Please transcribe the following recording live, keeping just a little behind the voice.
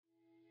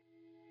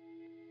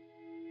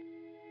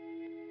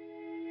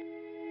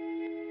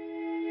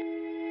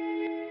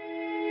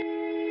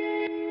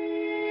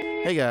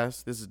Hey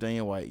guys, this is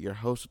Daniel White, your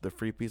host of the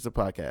Free Pizza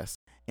Podcast,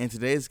 and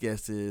today's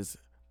guest is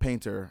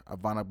painter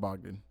Ivana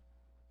Bogdan.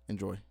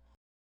 Enjoy.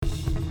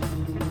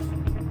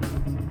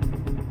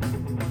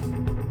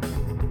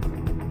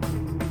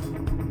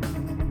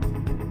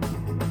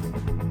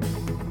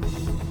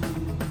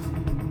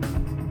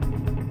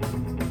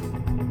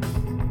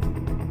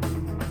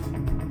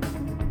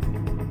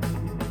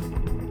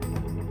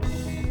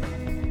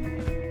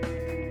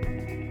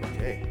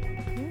 Okay,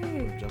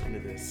 Yay. jump into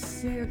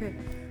this. Yay, okay.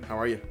 How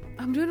are you?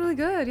 I'm doing really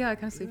good. Yeah,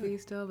 kind of sleepy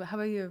still, but how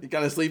about you? You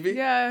kind of sleepy?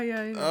 Yeah.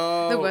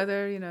 The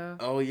weather,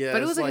 Oh yeah.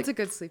 But it was like it's a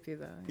good sleepy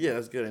though. Yeah,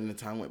 that's good. And the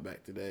time went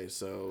back today,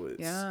 so it's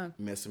Yeah.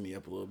 messing me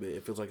up a little bit.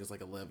 It feels like it's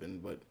like 11,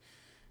 but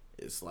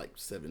it's like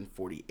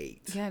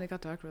 7:48. Yeah, and it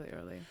got dark really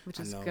early, which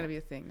I is know. gonna be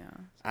a thing now.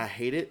 I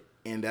hate it,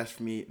 and that's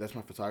for me. That's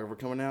my photographer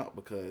coming out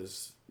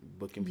because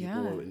booking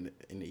people Yeah.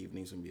 in the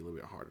evenings can be a little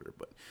bit harder.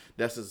 But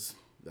that's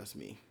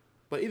me.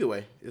 But either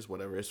way, it's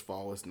whatever. It's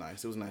fall. It's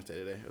nice. It was a nice day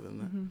today. Other than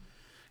that, Mm-hmm.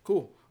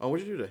 cool.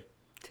 What'd you do today?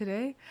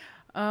 Today,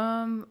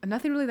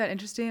 nothing really that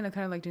interesting. I'm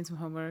kind of like doing some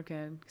homework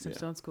and because I'm Yeah.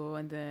 still in school,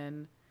 and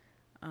then,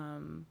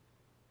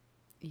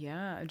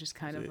 yeah, I'm just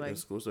kind of like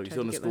That's cool. So you're tried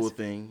still in to the get school less-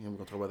 thing, and we're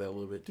gonna talk about that a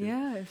little bit too.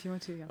 Yeah, if you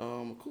want to.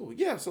 Yeah. Cool.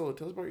 Yeah. So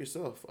tell us about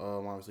yourself.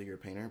 Obviously you're a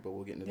painter, but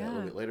we'll get into that a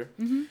little Yeah. bit later.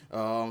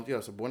 Mm-hmm. Yeah.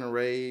 So born and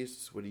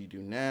raised. What do you do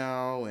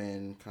now,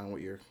 and kind of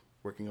what you're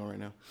working on right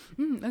now?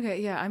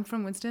 Okay, yeah, I'm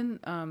from Winston,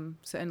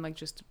 so and like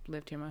just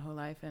lived here my whole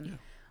life, and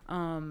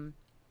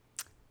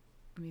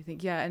let me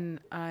think. Yeah, and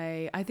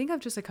I think I've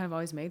just like kind of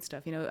always made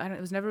stuff. It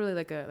was never really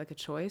like a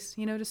choice,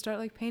 to start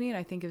like painting.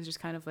 I think it was just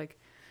kind of like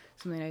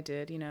something I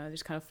did. It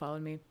just kind of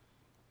followed me,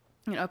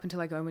 up until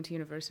like I went to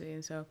university,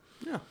 and so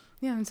Yeah.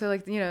 and so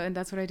like and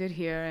that's what I did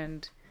here,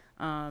 and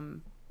but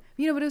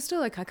it was still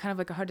like kind of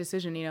like a hard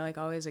decision. Like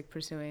always like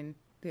pursuing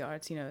the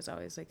arts. Is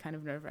always like kind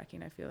of nerve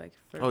wracking. I feel like.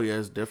 Oh yeah,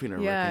 it's definitely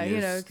nerve-wracking.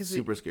 Yeah, It's 'cause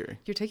super scary.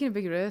 you're taking a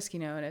big risk,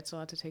 and it's a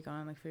lot to take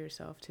on, like, for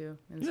yourself, too.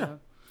 And Yeah. so,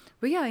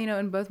 but yeah,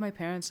 and both my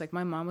parents, like,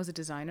 my mom was a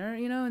designer,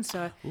 and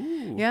so,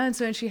 Ooh. yeah,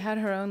 and she had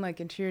her own, like,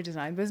 interior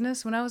design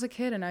business when I was a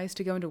kid, and I used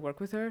to go into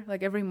work with her,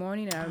 like, every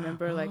morning, and I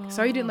remember, like,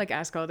 sorry you didn't, like,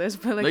 ask all this,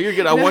 but, like. No, you're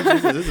good. I want you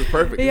to. This is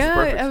perfect. This is Yeah,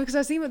 perfect. because I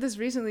was thinking about this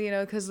recently,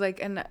 because,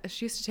 like, and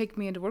she used to take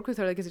me into work with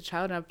her, like, as a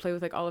child, and I'd play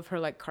with, like, all of her,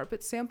 like,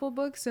 carpet sample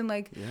books, and,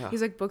 like, Yeah.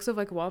 these, like, books of,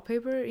 like,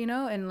 wallpaper,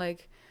 and,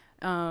 like,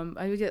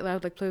 I would get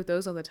allowed like play with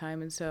those all the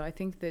time, and so I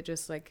think that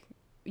just like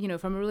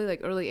from a really like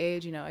early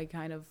age, I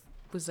kind of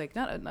was like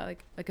not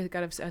like I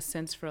got a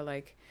sense for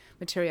like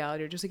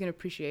materiality or just like an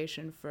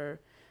appreciation for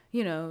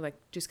like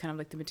just kind of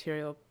like the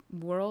material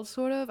world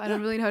sort of. I don't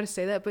really know how to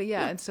say that, but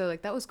yeah, and so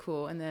like that was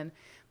cool. And then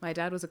my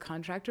dad was a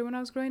contractor when I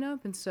was growing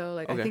up, and so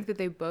like Okay. I think that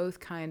they both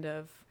kind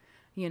of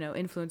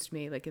influenced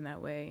me like in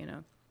that way.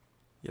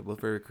 Yeah, both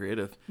very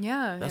creative.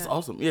 Yeah, That's yeah.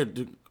 awesome. Yeah,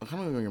 dude,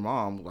 coming from your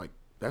mom, like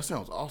that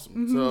sounds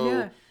awesome. Mhm, So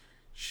yeah.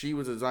 she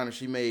was a designer.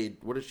 She made.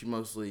 What did she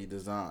mostly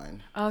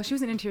design? Oh, she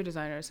was an interior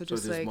designer, so So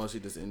just just like mostly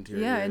just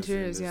interiors. yeah, and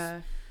interiors, just,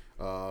 yeah.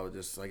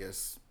 Just I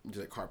guess just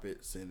like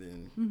carpets and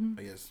then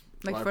I guess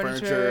Like a lot of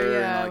furniture, and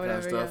yeah, all that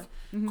whatever, kind of stuff.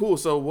 yeah. Mhm. Cool.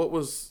 So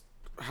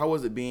how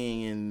was it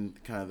being in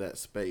kind of that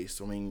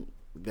space? I mean,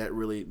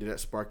 did that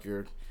spark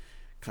your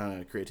kind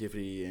of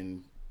creativity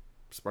and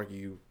spark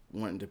you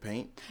wanting to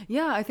paint?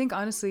 Yeah, I think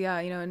honestly, yeah,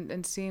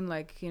 and seeing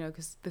like,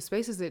 because the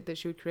spaces that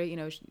she would create,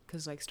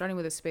 because like starting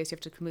with a space, you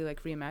have to completely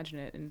like reimagine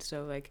it. And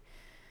so like,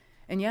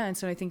 and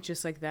so I think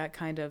just like that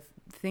kind of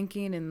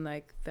thinking and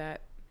like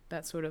that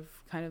sort of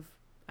kind of,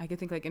 I could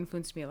think like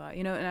influenced me a lot,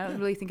 and I don't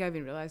really think I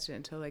even realized it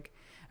until like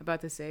about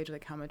this age,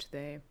 like how much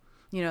they,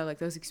 like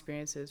those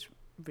experiences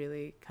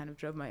really kind of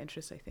drove my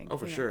interest, I think. Oh,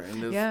 for sure.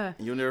 And Yeah.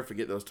 you'll never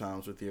forget those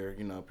times with your,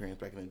 parents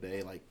back in the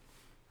day, like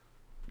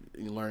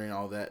learning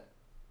all that,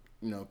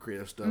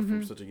 creative stuff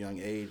from such a young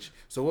age.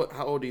 So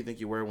how old do you think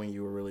you were when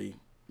you were really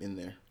in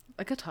there?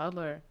 Like a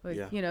toddler, like,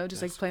 Yeah,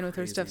 just like that's playing with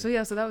her stuff. crazy. So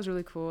yeah, so that was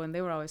really cool. And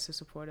they were always so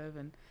supportive.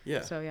 And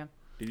Yeah. so, yeah.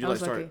 Did you I like was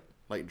start lucky.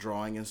 like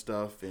drawing and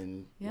stuff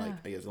in Yeah.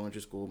 like I guess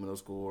elementary school, middle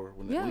school, or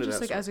when Yeah, when did just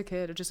that like start? as a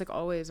kid, or just like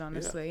always,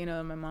 honestly.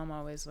 My mom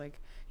always like,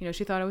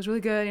 she thought I was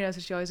really good,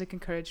 so she always like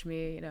encouraged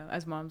me,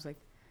 as moms like,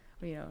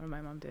 or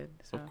my mom did.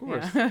 So, Of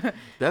course. Yeah.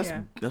 That's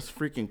Yeah. that's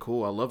freaking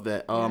cool. I love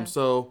that. Yeah.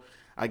 So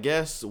I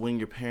guess when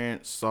your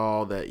parents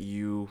saw that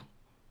you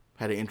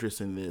had an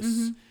interest in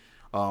this,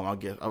 I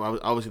guess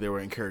obviously they were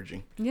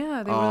encouraging.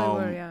 Yeah, they really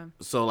were. Yeah.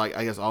 So like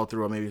I guess all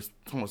through maybe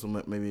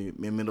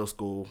in middle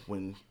school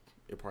when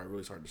it probably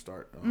really started to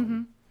start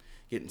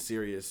getting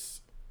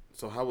serious.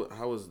 So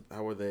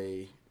how were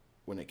they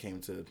when it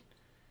came to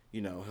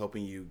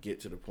helping you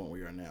get to the point where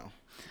you are now?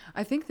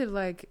 I think that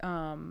like,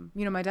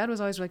 my dad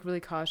was always like really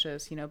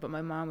cautious, but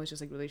my mom was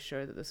just like really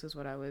sure that this is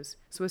what I was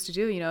supposed to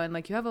do, and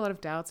like you have a lot of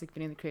doubts like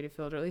being in the creative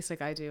field, or at least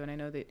like I do, and I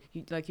know that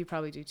you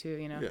probably do too,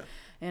 Yeah.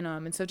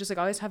 and so just like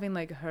always having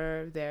like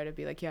her there to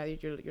be like, yeah,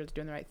 you're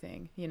doing the right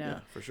thing,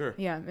 Yeah, for sure.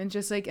 Yeah, and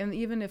just like, and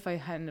even if I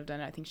hadn't have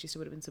done it, I think she still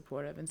would have been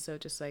supportive, and so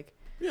just like,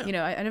 Yeah.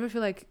 I never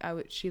feel like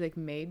she like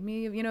made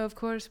me, of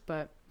course,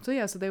 but so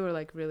yeah, so they were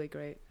like really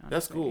great. Honestly.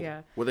 That's cool.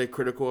 Yeah. Were they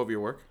critical of your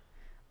work?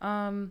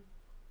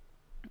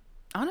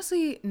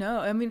 Honestly, no.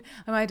 I mean,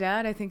 my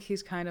dad, I think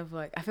he's kind of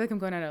like, I feel like I'm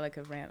going on like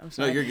a rant. I'm No,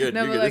 sorry. you're good.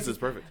 No, You're but good. like, This is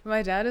perfect.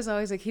 my dad is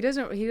always like, he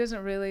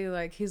doesn't really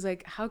like, he's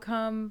like, how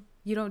come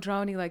you don't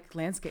draw any like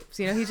landscapes?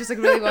 You know, he just like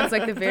really wants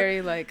like the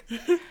very like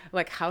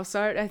house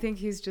art. I think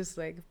he's just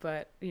like,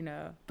 but you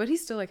know, but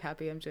he's still like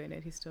happy I'm doing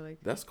it. He's still like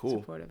That's cool.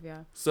 supportive.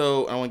 Yeah.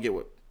 So I want to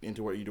get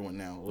into what you're doing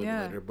now a little bit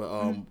Yeah. later.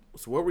 But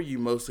so what were you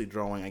mostly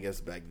drawing? I guess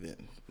back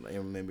then, like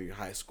in maybe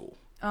high school.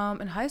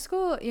 In high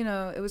school, you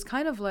know, it was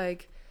kind of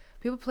like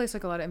people place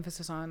like a lot of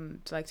emphasis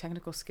on like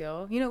technical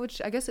skill, you know,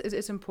 which I guess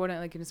it's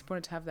important. Like it's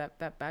important to have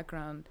that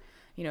background,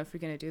 you know, if you're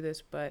gonna do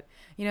this. But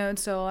you know, and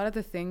so a lot of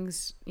the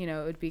things, you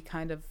know, it would be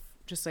kind of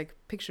just like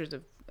pictures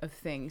of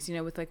things, you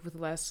know, with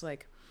less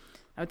like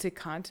I would say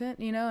content,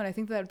 you know, and I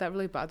think that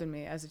really bothered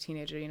me as a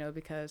teenager, you know,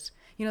 because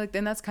you know, like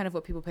then that's kind of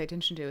what people pay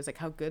attention to is like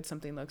how good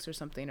something looks or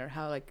something, or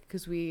how like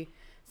because we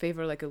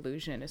favor like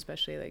illusion,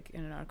 especially like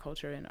in our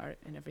culture and art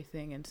and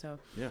everything. And so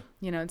Yeah.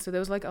 you know, and so there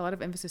was like a lot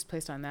of emphasis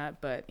placed on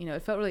that, but you know,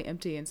 it felt really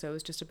empty. And so it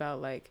was just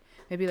about like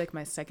maybe like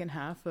my second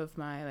half of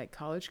my like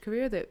college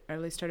career that I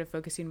really started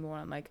focusing more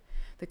on like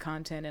the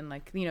content and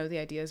like, you know, the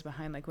ideas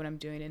behind like what I'm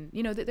doing. And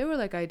you know, there were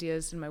like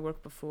ideas in my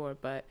work before,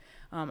 but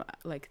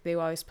like they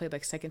always played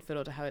like second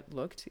fiddle to how it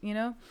looked, you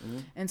know.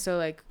 And so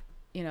like,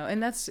 you know,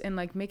 and that's and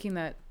like making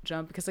that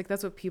jump, because like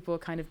that's what people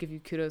kind of give you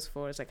kudos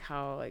for, is like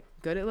how like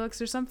good it looks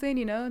or something,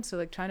 you know. And so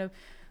like trying to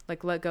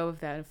like let go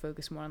of that and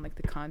focus more on like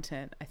the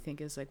content, I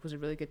think is like was a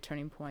really good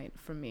turning point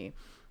for me.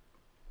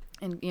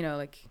 And you know,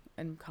 like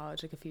in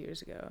college like a few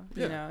years ago,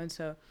 you know. And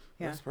so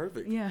yeah, That's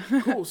perfect. yeah.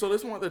 Cool. So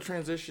let's want the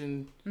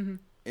transition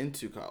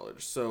into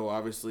college. So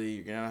obviously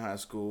you're getting out of high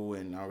school,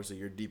 and obviously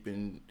you're deep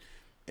in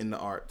the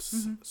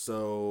arts.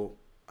 So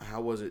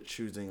how was it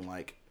choosing,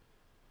 like,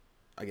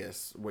 I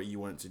guess, what you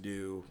wanted to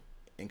do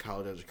in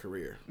college as a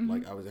career?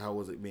 Like, how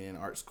was it being in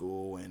art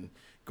school and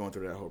going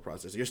through that whole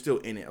process? You're still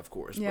in it, of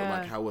course, but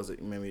like, how was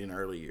it maybe in the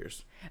early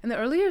years? In the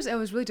early years, it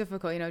was really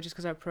difficult, you know, just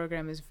because our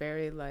program is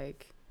very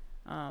like,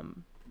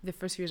 the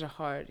first few years are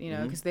hard, you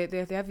know, because they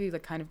have you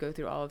like kind of go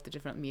through all of the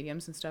different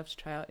mediums and stuff to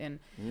try out, and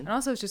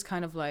also it's just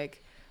kind of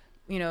like,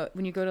 you know,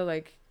 when you go to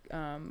like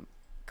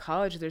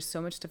college, there's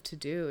so much stuff to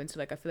do, and so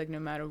like I feel like no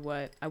matter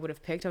what I would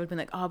have picked, I would have been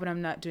like, oh, but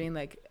I'm not doing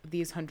like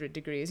these 100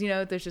 degrees, you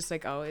know. There's just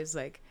like always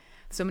like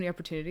so many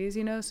opportunities,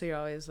 you know. So you're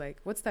always like,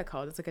 what's that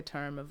called? It's like a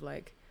term of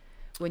like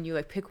when you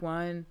like pick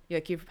one, you're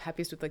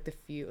happiest with like a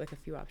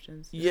few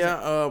options. Yeah,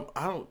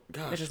 I don't.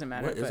 Gosh, it doesn't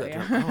matter. What is But, that?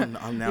 yeah. Term?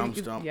 I don't know. I'm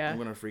stumped. Yeah. I'm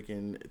gonna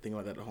freaking think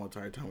about that the whole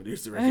entire time we do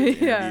this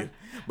interview. Yeah.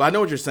 But I know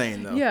what you're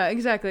saying though. Yeah,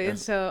 exactly. And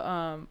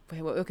so,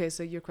 okay,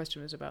 so your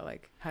question was about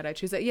like how did I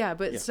choose that? Yeah,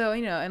 but so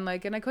you know, and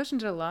I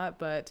questioned it a lot,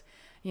 but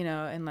you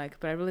know, and like,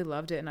 but I really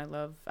loved it, and I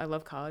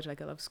love college,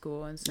 like I love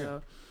school, and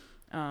so,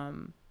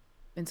 and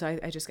so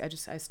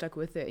I stuck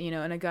with it, you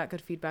know, and I got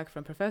good feedback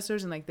from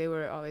professors, and like they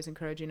were always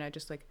encouraging. I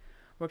just like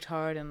worked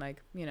hard, and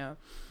like, you know,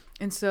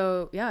 and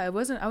so yeah, I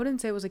wouldn't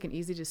say it was like an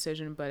easy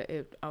decision, but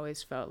it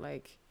always felt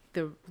like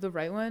the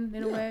right one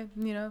in a way,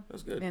 you know.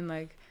 That's good. And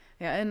like,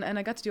 yeah, and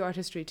I got to do art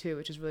history too,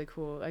 which is really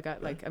cool. I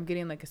got like I'm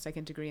getting like a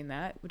second degree in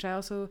that, which I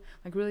also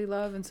like really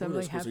love, and so I'm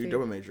really happy. So you're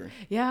double majoring.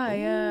 Yeah,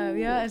 yeah.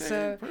 Okay, And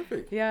so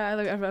perfect. yeah,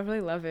 I really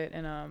love it,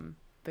 and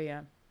but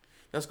yeah.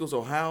 That's cool.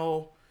 So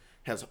how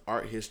has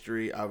art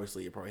history,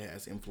 obviously it probably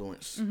has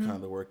influenced kind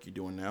of the work you're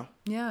doing now?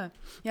 Yeah,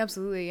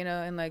 absolutely. You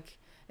know, and like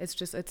it's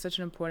such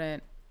an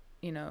important,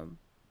 you know,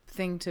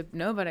 thing to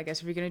know about, I guess,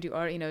 if you're going to do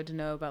art, you know, to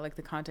know about like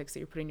the context that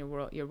you're putting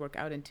your work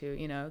out into,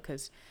 you know,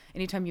 because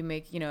anytime you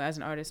make, you know, as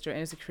an artist or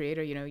as a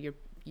creator, you know,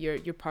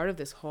 you're part of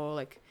this whole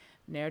like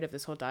narrative,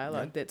 this whole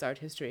dialogue that's art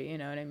history, you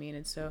know what I mean?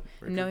 And so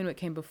knowing what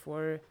came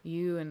before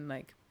you and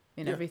like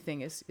and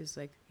everything is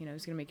like, you know,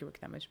 it's going to make your work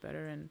that much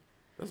better. And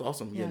that's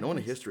awesome. Yeah, knowing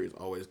the history is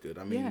always good.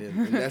 I mean, Yeah.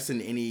 and that's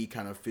in any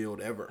kind of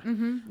field ever.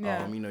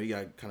 Yeah. You know, you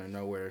gotta kind of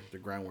know where the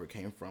groundwork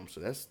came from. So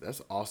that's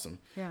awesome.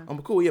 Yeah.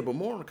 Cool. Yeah, but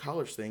more on the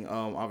college thing.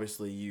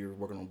 Obviously you're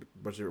working on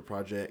a bunch of different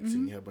projects,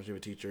 and you have a bunch of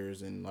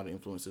teachers and a lot of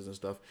influences and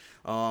stuff.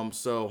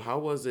 So how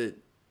was it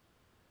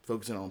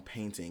focusing on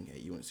painting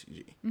at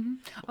UNCG?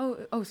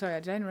 Oh,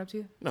 sorry. Did I interrupt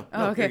you? No.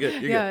 Okay. You're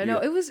good. Yeah. You're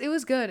good. It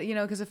was good. You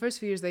know, because the first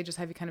few years they just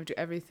have you kind of do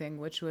everything,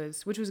 which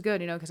was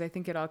good. You know, because I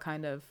think it all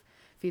kind of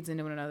feeds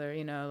into one another.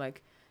 You know,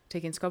 like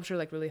taking sculpture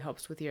like really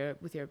helps with your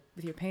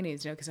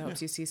paintings. You know, because it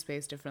helps you see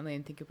space differently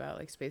and think about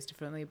like space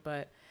differently.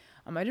 But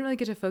I didn't really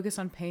get to focus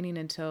on painting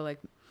until like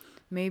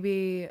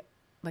maybe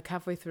like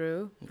halfway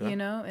through. You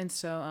know, and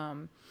so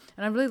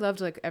and I really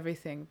loved like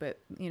everything, but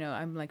you know,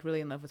 I'm like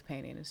really in love with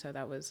painting, and so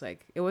that was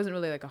like it wasn't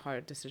really like a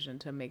hard decision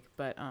to make,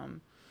 but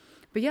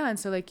yeah, and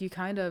so like you're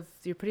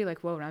pretty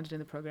like well rounded in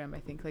the program. I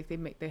think like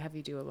they have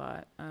you do a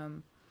lot.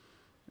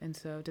 And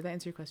so did that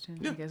answer your question?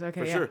 Yeah, I guess. Okay,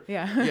 for yeah, sure.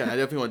 yeah. Yeah, I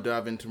definitely want to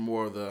dive into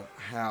more of the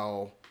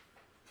how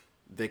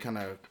they kind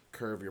of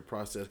curve your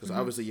process, because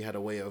obviously you had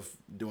a way of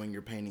doing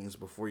your paintings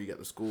before you got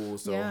to school.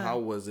 So how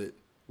was it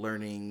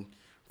learning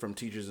from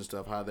teachers and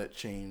stuff? How that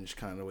changed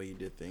kind of the way you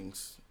did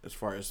things as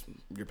far as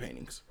your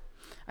paintings?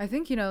 I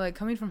think, like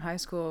coming from high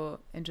school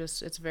and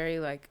just, it's very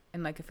like,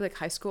 and like, I feel like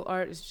high school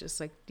art is just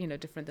like,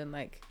 different than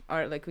like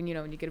art, like when,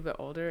 when you get a bit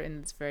older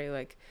and it's very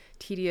like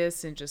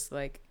tedious and just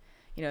like,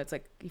 it's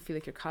like, you feel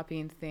like you're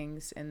copying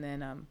things. And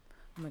then, oh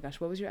my gosh,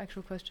 what was your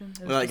actual question?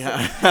 Like,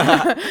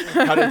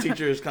 how do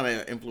teachers kind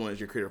of influence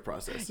your creative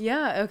process?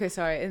 Yeah. Okay.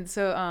 Sorry. And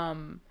so,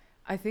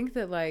 I think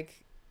that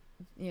like,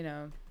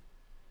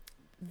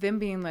 them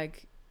being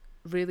like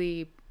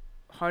really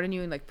hard on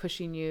you and like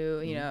pushing you,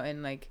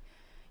 and like,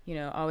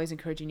 always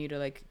encouraging you to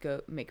like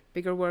go make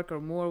bigger work or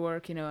more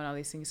work, and all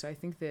these things. So I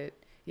think that,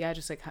 yeah,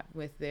 just like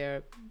with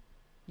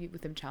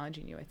them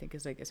challenging you, I think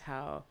is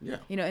how, and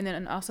then,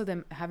 and also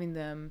them having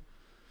them,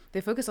 they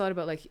focus a lot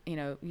about like,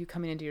 you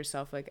coming into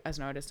yourself, like as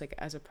an artist, like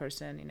as a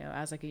person,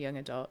 as like a young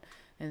adult.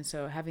 And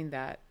so having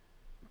that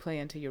play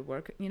into your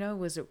work,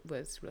 was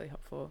really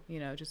helpful,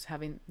 just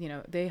having,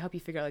 they help you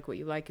figure out like what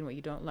you like and what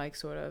you don't like,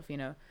 sort of,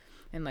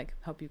 and like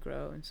help you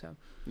grow. And so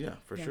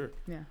for sure.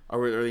 Yeah.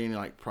 Are there any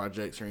like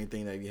projects or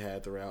anything that you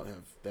had throughout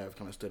that have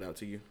kind of stood out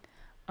to you?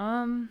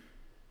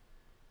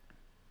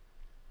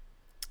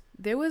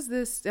 There was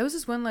this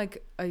one,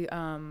 like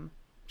trying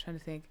to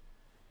think,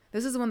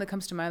 this is the one that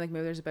comes to mind, like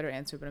maybe there's a better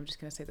answer, but I'm just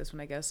gonna say this one,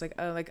 I guess.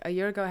 Like a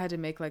year ago I had to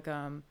make like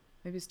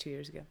maybe it's 2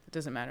 years ago, it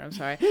doesn't matter, I'm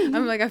sorry.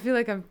 I feel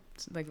like I'm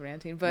like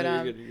ranting, but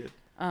you're good.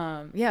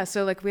 Yeah,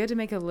 so like we had to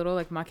make a little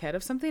like maquette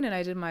of something, and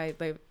I did my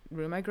like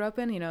room I grew up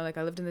in, like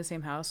I lived in the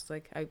same house,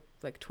 like I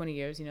like 20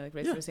 years, like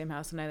raised in the same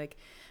house, and I like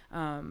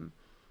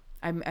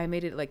I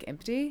made it like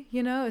empty,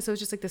 so it's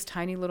just like this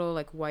tiny little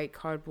like white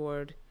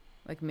cardboard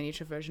like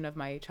miniature version of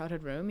my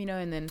childhood room,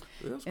 and then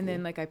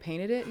then like I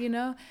painted it,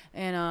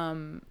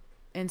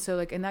 and so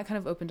like, and that kind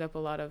of opened up a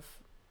lot of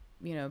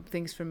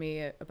things for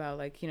me about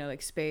like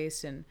like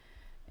space and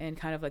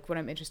kind of like what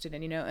I'm interested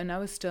in, and I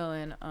was still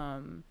in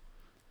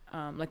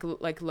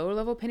like lower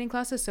level painting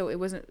classes, so it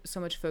wasn't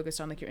so much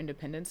focused on like your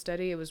independent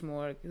study. It was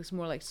more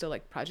like still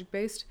like project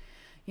based,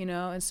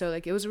 and so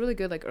like it was a really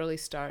good like early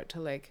start to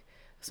like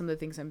some of the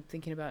things I'm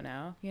thinking about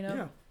now,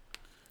 Yeah.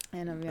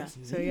 And That's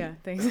so neat. yeah,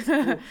 thanks. Cool.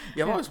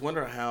 Yeah, I've always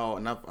wondered how,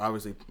 and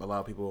obviously a lot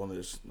of people on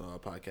this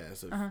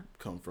podcast have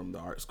come from the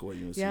art school at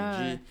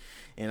UNCG,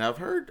 and I've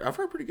heard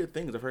pretty good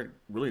things. I've heard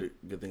really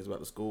good things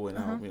about the school and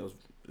how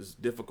it's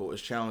difficult,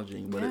 it's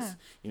challenging, but it's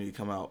you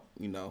come out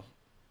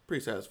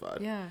pretty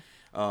satisfied. Yeah.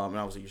 And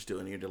obviously you're still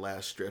in the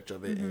last stretch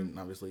of it, and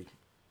obviously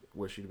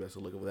wish you the best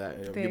of luck with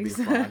that. You'll be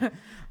Thanks.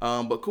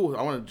 fine. But cool.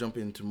 I want to jump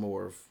into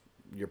more of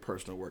your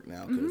personal work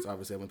now, because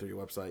obviously I went through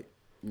your website.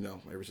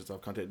 Ever since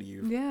I've contacted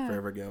you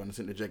forever ago, and I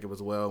sent it to Jacob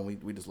as well,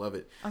 and we just love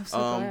it. I'm so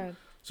glad.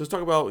 So let's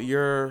talk about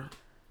your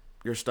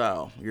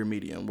style, your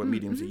medium, what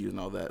mediums you use, and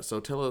all that. So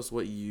tell us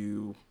what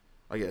you,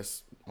 I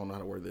guess, I don't know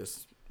how to word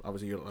this.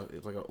 Obviously,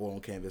 it's like an oil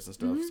on canvas and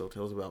stuff. So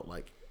tell us about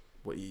like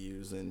what you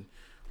use and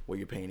what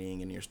you're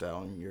painting and your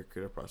style and your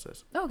creative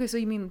process. Oh, okay. So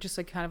you mean just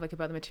like kind of like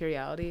about the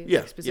materiality?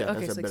 Yeah, like yeah.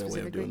 Okay, That's so a like better way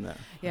of doing that.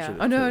 Yeah.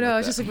 Oh no, I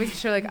was just like making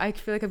sure, like I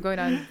feel like I'm going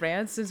on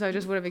rants, and so I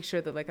just want to make sure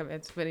that like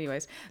but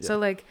anyways. Yeah. So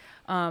like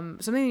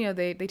something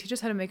they teach us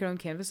how to make our own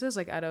canvases,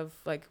 like out of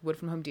like wood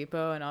from Home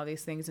Depot and all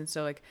these things, and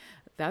so like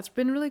that's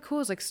been really cool.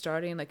 Is like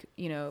starting like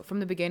from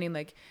the beginning,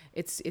 like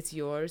it's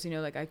yours.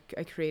 Like I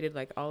created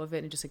like all of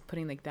it, and just like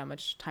putting like that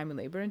much time and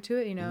labor into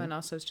it. And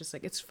also it's just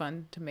like it's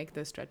fun to make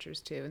those stretchers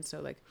too, and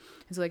so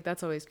like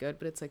that's always good,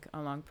 but it's like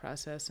a long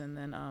process. And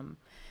then and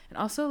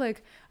also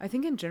like I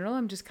think in general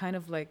I'm just kind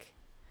of like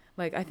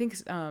I think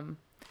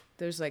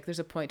there's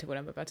a point to what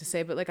I'm about to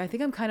say, but like I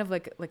think I'm kind of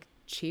like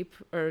cheap,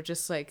 or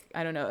just like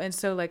I don't know. And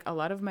so like a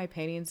lot of my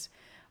paintings,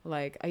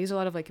 like I use a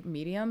lot of like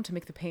medium to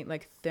make the paint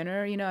like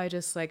thinner. I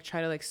just like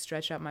try to like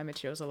stretch out my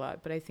materials a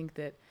lot, but I think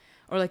that,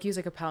 or like use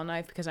like a palette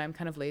knife, because I'm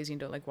kind of lazy and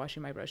don't like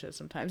washing my brushes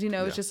sometimes.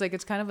 It's just like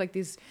it's kind of like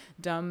these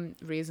dumb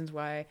reasons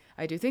why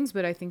I do things,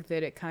 but I think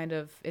that it kind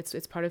of it's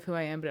part of who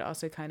I am, but it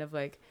also kind of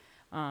like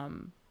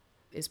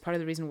is part of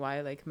the reason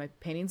why like my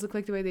paintings look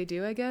like the way they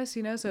do, I guess.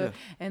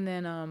 And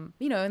then and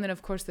then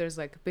of course there's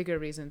like bigger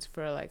reasons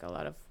for like a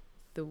lot of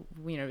the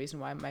reason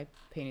why my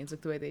paintings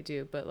look the way they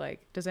do. But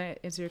like, does that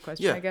answer your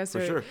question? I guess.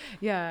 For sure.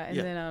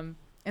 Yeah,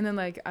 and then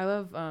like I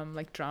love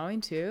like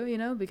drawing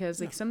too, because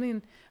like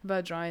something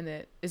about drawing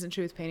that isn't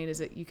true with painting is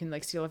that you can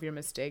like see all of your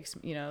mistakes.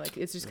 Like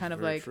it's just kind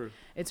of like true.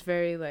 It's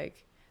very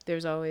like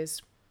there's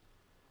always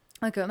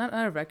like not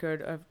a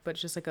record of, but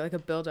just like a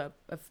build up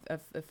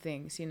of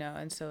things,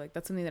 and so like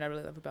that's something that I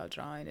really love about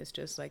drawing, is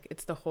just like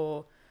it's the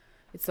whole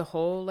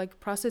like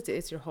process.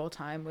 It's your whole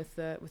time with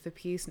the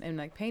piece, and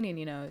like painting,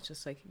 it's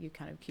just like you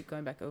kind of keep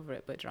going back over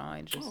it, but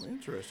drawing just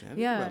interesting. I didn't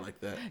think about it like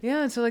that.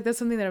 Yeah, and so like that's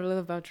something that I really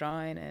love about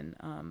drawing.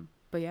 And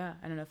but yeah,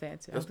 I don't know if that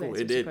answers. That's cool.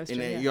 It did, and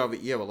then you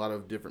have a lot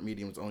of different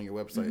mediums on your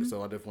website,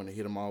 so I definitely want to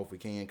hit them all if we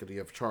can, because you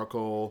have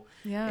charcoal,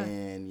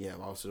 and you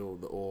have also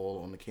the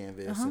oil on the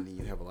canvas, and then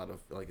you have a lot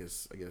of I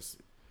guess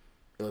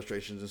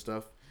illustrations and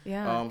stuff.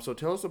 Yeah. So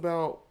tell us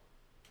about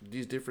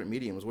these different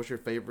mediums. What's your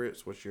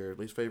favorites? What's your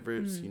least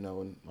favorites?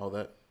 And all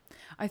that.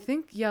 I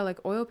think, yeah, like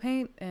oil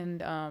paint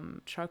and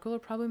charcoal are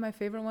probably my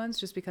favorite ones,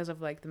 just because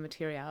of like the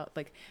material,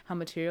 like how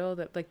material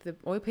that, like the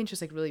oil paint's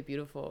just like really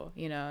beautiful,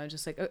 you know, and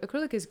just like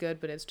acrylic is good,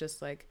 but it's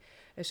just like,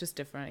 it's just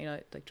different, you know,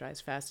 it like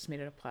dries fast, it's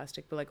made out of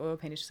plastic, but like oil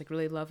paint is just like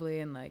really lovely,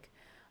 and like,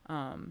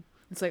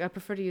 it's like I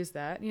prefer to use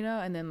that, you know,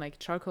 and then like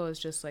charcoal is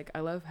just like, I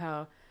love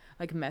how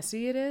like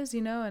messy it is,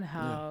 you know, and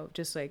how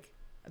just like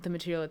the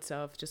material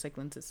itself just like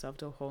lends itself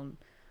to a whole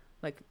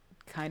like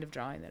kind of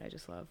drawing that I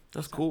just love.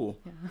 That's so, cool.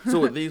 Yeah. So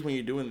with these, when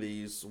you're doing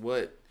these,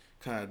 what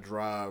kind of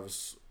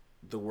drives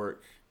the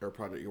work or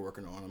project you're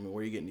working on? I mean,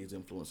 where are you getting these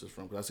influences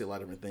from? Because I see a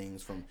lot of different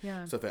things from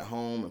stuff at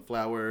home and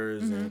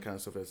flowers and kind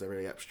of stuff that's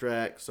very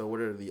abstract. So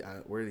where are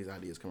these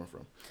ideas coming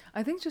from?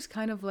 I think just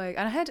kind of like,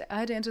 and I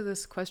had to answer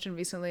this question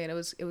recently, and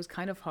it was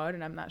kind of hard,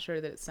 and I'm not sure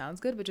that it sounds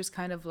good, but just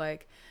kind of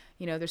like,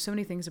 you know, there's so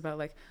many things about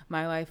like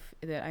my life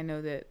that I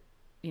know that,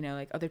 you know,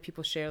 like other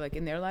people share like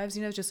in their lives,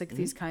 you know, just like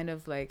these kind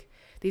of like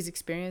these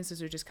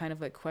experiences are just kind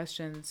of like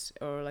questions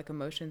or like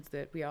emotions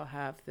that we all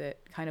have that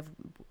kind of,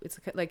 it's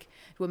like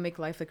it would make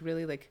life like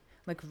really like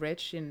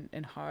rich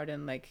and hard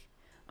and like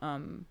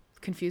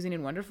confusing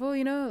and wonderful,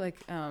 you know, like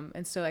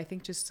and so I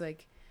think just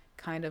like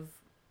kind of,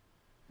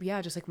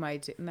 yeah, just like my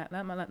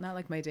not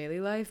like my daily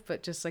life,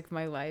 but just like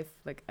my life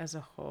like as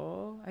a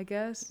whole, I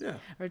guess. Yeah.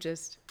 Or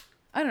just,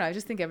 I don't know, I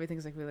just think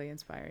everything's like really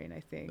inspiring,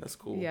 I think. That's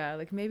cool. Yeah,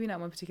 like maybe not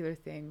one particular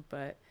thing,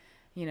 but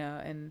you know,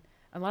 and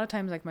a lot of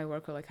times like my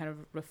work will like kind of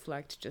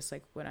reflect just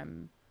like what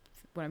I'm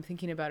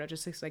thinking about, or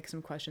just like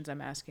some questions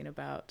I'm asking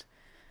about,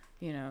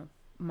 you know,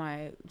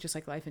 my just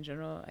like life in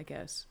general, I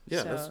guess.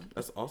 Yeah, so,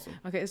 that's awesome.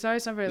 Okay, sorry,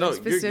 it's not very No,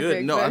 specific. you're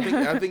good. No, but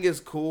I think it's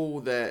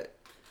cool that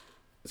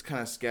it's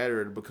kind of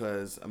scattered,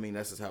 because I mean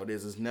that's just how it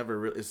is. It's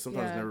never it's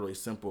sometimes never really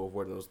simple of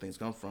where those things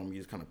come from. You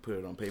just kind of put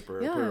it on paper, or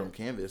put it on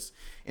canvas,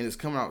 and it's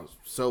coming out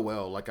so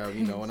well. Like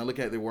you know, when I look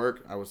at the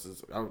work,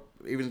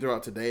 even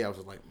throughout today, I was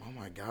just like, oh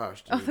my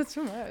gosh, dude. Oh, that's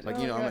so much. Like,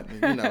 oh, you know,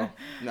 you know,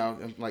 now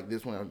like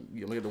this one,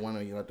 you look at the one,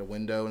 you know, at the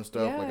window and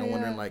stuff. Yeah, like I'm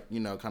wondering, like, you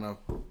know, kind of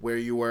where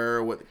you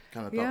were, what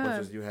kind of thought Yeah.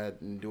 process you had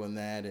in doing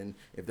that, and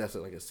if that's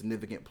like a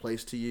significant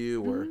place to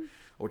you, or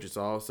what you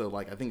saw. So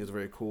like, I think it's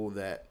very cool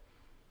that,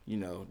 you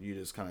know, you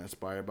just kind of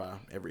inspired by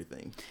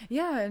everything.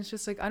 Yeah, and it's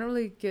just like I don't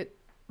really get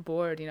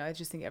bored, you know. I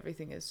just think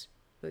everything is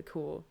really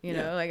cool, you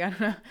Yeah. know. Like I don't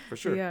know. For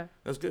sure. Yeah.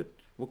 That's good.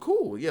 Well,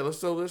 cool. Yeah. Let's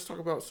talk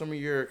about some of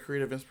your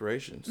creative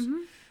inspirations.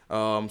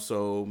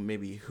 So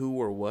maybe who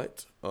or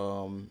what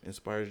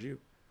inspires you?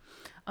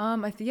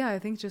 I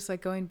think just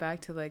like going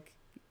back to like,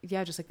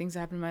 yeah, just like things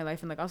that happen in my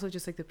life, and like also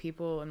just like the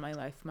people in my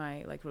life,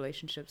 my like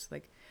relationships,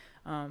 like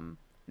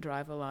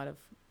drive a lot of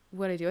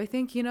what I do. I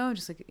think, you know,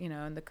 just like, you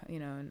know, and the, you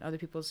know, and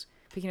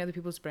picking other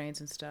people's brains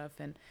and stuff,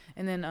 and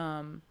then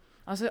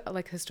also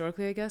like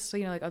historically, I guess, so,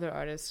 you know, like other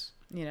artists,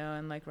 you know,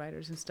 and like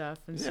writers and stuff.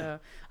 And so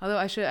although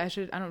I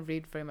don't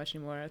read very much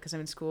anymore because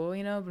I'm in school,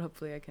 you know, but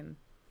hopefully I can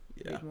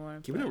read more.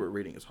 Keeping up with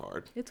reading is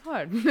hard. It's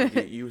hard.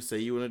 Like, you say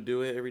you want to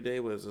do it every day,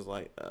 but it's just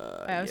like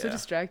I'm so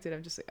distracted.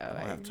 I'm just like, I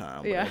don't have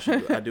time. Yeah.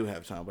 I do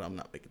have time, but I'm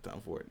not making time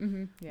for it.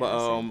 Yeah,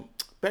 but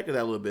back to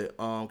that a little bit,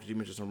 because you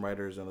mentioned some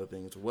writers and other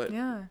things. What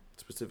yeah.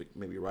 specific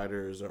maybe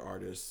writers or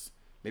artists,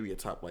 maybe a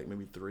top like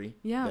maybe 3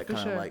 for that kind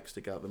of sure. like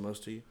stick out the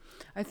most to you?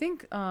 I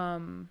think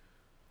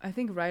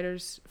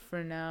writers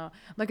for now,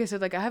 like I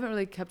said, like I haven't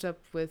really kept up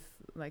with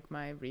like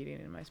my reading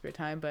in my spare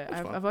time, but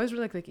I've always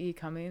really like E.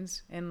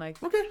 Cummings, and like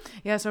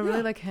yeah, so I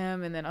really like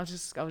him, and then I'll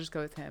just go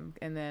with him.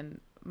 And then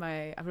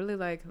I really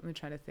like, let me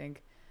try to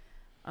think,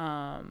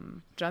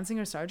 John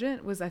Singer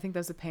Sargent was, I think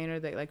that's the painter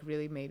that like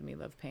really made me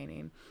love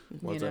painting.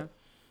 What's that?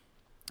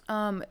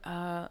 I'm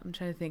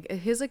trying to think.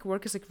 His like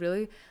work is like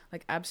really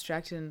like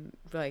abstract and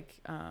like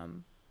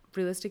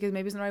realistic,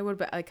 maybe isn't the right word,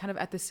 but like kind of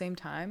at the same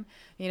time,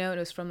 you know. And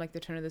it was from like the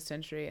turn of the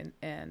century,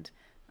 and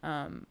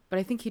but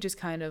I think he just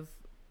kind of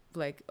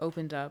like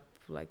opened up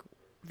like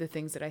the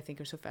things that I think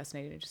are so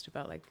fascinating just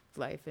about like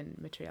life and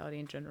materiality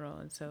in general.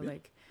 And so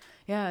like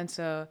and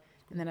so,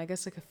 and then I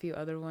guess like a few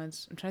other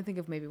ones. I'm trying to think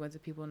of maybe ones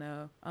that people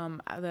know.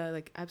 The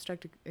like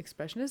abstract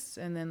expressionists,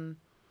 and then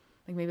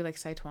like maybe like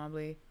Cy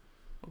Twombly.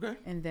 Okay.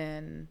 And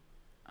then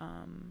I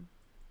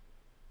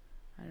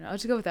don't know. I'll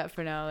just go with that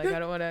for now. Like I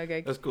don't want to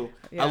like. That's cool.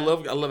 Yeah. I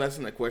love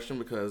asking that question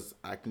because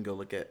I can go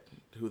look at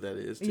who that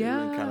is too,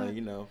 and kind of,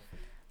 you know,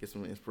 get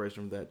some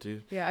inspiration from that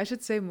too. Yeah, I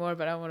should say more,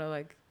 but I want to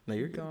like. No,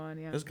 you're good. Go on.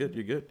 Yeah. That's good.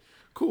 You're good.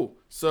 Cool.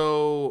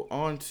 So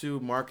on to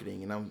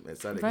marketing, and I'm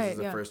excited because this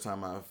is the first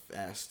time I've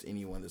asked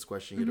anyone this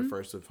question. You're the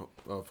first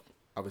of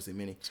obviously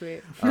many.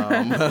 Sweet.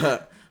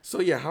 So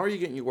yeah, how are you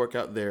getting your work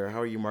out there?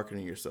 How are you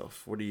marketing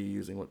yourself? What are you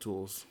using? What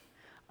tools?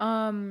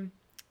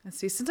 Let's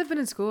see. Since I've been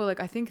in school, like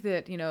I think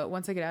that, you know,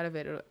 once I get out of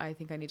it, I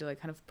think I need to like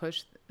kind of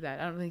push that.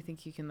 I don't really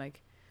think you can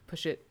like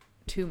push it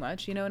too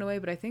much, you know, in a way,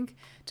 but I think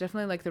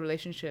definitely like the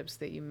relationships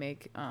that you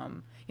make,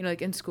 you know,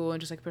 like in school and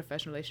just like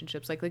professional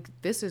relationships, like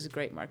this is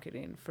great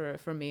marketing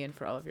for me and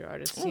for all of your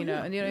artists, you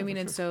know, and you know what I mean?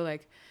 And so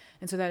like,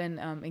 and so that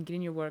and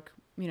getting your work,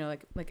 you know,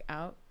 like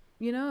out,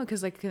 you know,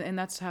 because like, and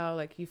that's how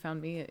like you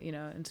found me, you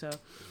know, and so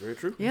Very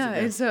true. yeah,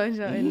 and so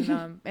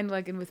and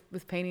like and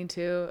with painting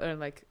too, or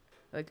like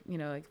like, you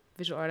know, like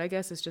visual art, I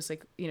guess, is just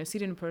like, you know,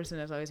 seeing it in person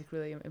is always like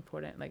really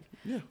important, like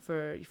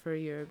for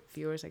your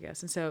viewers, I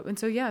guess. And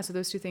so yeah, so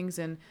those two things,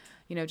 and,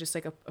 you know, just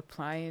like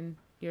applying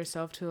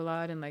yourself to a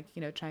lot, and like,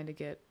 you know, trying to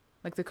get,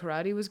 like the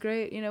karate was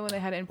great, you know, when they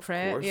had it in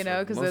print, course, you know,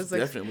 because those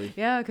like, definitely.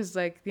 Yeah, because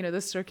like, you know,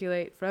 those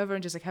circulate forever,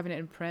 and just like having it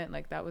in print,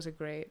 like that was a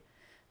great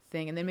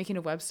thing. And then making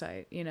a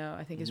website, you know,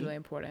 I think is really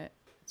important.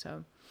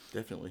 So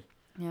definitely.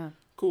 Yeah.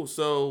 Cool.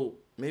 So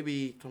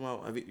maybe come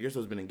out. Your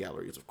stuff's been in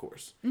galleries, of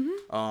course.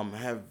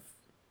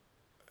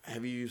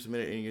 Have you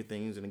submitted any of your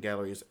things in the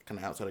galleries kind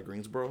of outside of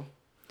Greensboro?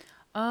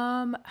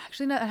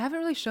 Actually, no, I haven't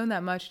really shown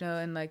that much, no.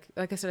 And like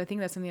I said, I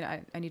think that's something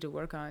I need to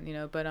work on, you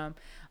know. But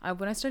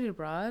when I studied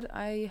abroad,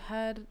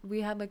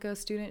 we had like a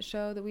student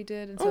show that we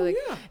did, and so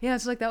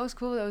so like that was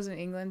cool. That was in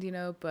England, you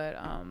know. But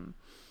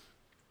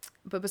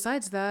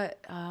besides that,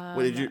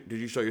 wait, did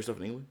you show your stuff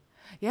in England?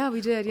 Yeah,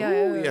 we did. Yeah.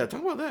 Oh, yeah.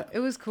 Talk about that. It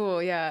was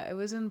cool. Yeah, it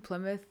was in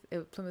Plymouth.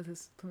 Plymouth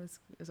is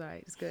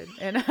alright. It's good.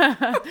 And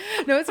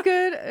no, it's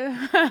good.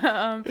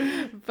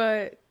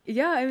 But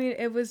yeah, I mean,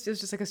 it was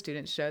just like a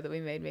student show that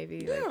we made.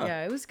 Maybe. Yeah. Like,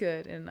 yeah, it was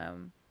good.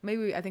 And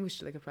maybe I think we should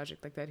do like a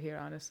project like that here,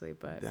 honestly.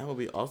 But that would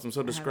be awesome.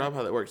 So describe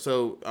how that works.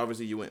 So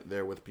obviously you went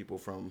there with people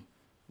from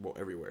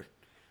everywhere.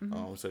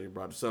 Study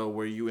abroad. So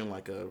were you in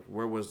like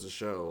where was the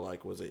show?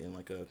 Like, was it in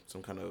like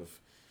some kind of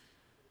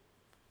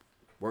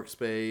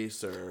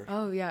workspace or?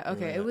 Oh yeah,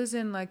 okay. It was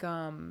in like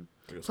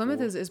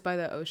Plymouth is by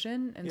the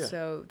ocean, and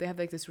so they have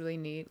like this really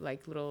neat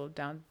like little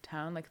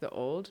downtown, like the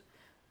old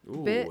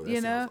bit, you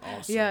know.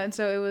 Awesome. Yeah, and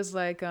so it was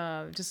like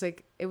just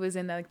like it was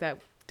in like that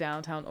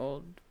downtown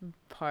old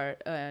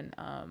part, and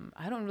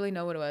I don't really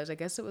know what it was. I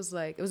guess it was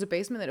a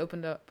basement that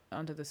opened up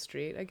onto the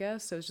street, I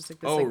guess. So it was just like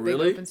this big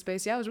open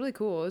space. Yeah, it was really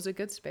cool. It was a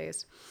good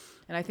space,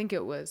 and I think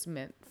it was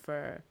meant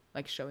for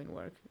like showing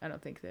work. I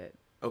don't think that.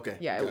 Okay.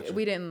 Yeah, gotcha.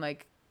 We didn't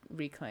like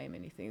reclaim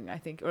anything, I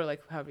think, or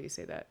like however you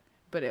say that,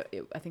 but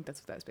I think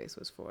that's what that space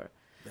was for.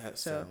 That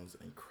sounds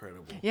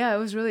incredible. Yeah, it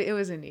was a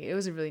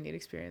really neat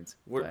experience.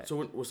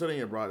 So we're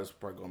studying abroad. Is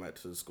probably going back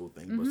to the school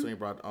thing, but studying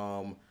abroad.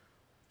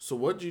 So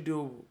what did you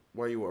do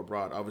while you were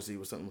abroad? Obviously, it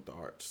was something with the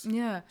arts.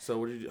 Yeah. So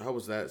what did you? How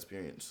was that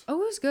experience?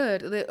 Oh, it was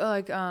good.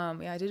 Like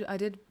I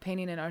did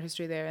painting and art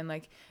history there, and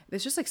like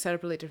it's just like set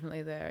up really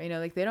differently there. You know,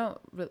 like they don't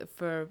really,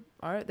 for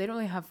art, they don't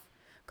really have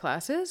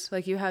classes.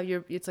 Like you have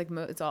it's like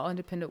it's all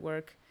independent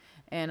work.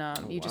 And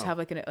you just have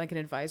like an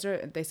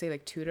advisor. They say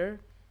like tutor,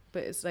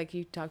 but it's like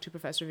you talk to a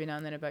professor every now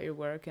and then about your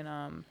work,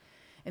 and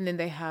then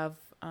they have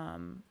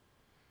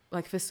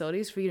like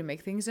facilities for you to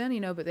make things in, you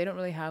know. But they don't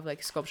really have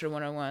like sculpture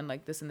 101,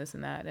 like this and this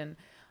and that, and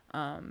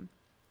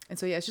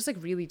so yeah, it's just like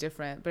really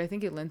different. But I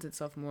think it lends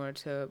itself more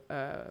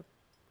to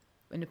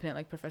independent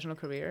like professional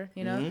career,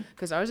 you know,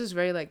 because ours is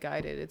very like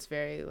guided. It's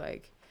very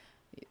like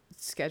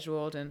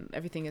scheduled, and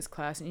everything is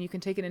class, and you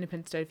can take an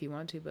independent study if you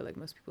want to, but like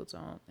most people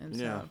don't, and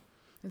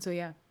so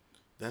yeah.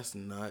 That's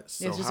nuts.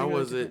 So how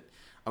was it?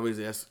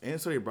 Obviously,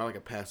 and so you brought like a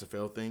pass or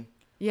fail thing.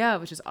 Yeah,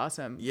 which is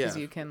awesome. Yeah, because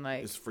you can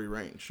like it's free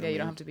range. Yeah, you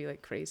don't have to be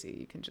like crazy.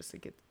 You can just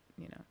like get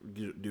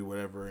do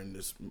whatever and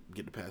just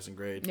get the passing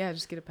grade. Yeah,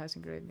 just get a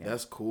passing grade. Yeah.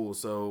 That's cool.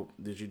 So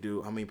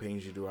how many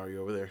paintings did you do? Are you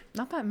over there?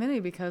 Not that many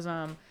because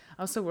I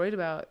was so worried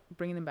about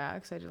bringing them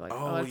back. So I did like a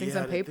lot of things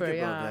on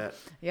paper.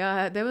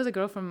 Yeah, there was a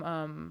girl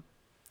from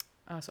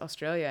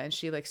Australia, and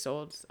she like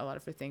sold a lot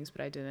of her things,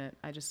 but I didn't.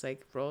 I just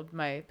like rolled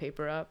my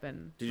paper up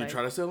and. Did you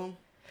try to sell them?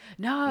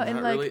 No, not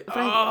and like really?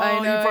 I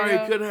know you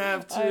probably could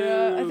have too.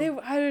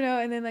 I don't know,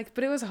 and then like,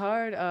 but it was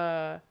hard.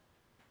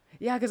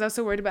 Yeah, because I was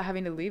so worried about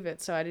having to leave it,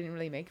 so I didn't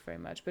really make very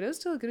much. But it was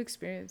still a good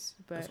experience.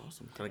 But that's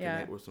awesome. Kind of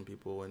connect with some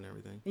people and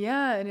everything.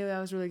 Yeah, and that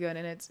was really good,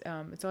 and it's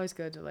always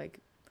good to like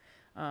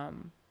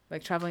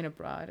traveling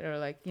abroad or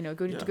like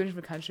going to a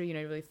different country. You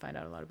really find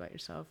out a lot about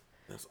yourself.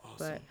 That's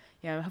awesome. But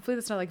yeah, hopefully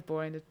that's not like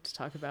boring to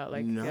talk about.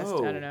 Like,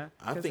 no, I don't know.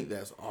 I think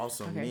that's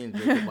awesome. Okay. Me and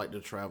Jacob like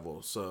to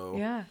travel, so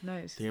yeah,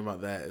 nice. Thinking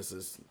about that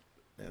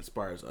that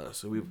inspires us.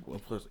 So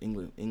plus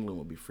England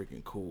would be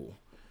freaking cool.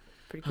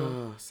 Pretty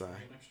cool. Sigh.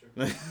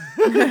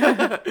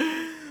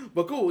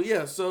 But cool,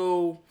 yeah.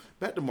 So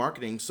back to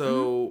marketing.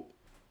 So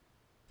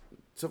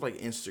stuff like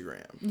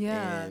Instagram.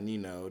 Yeah. And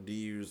do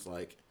you use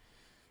like,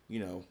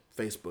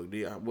 Facebook? Do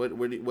you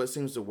what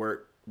seems to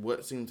work?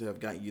 What seems to have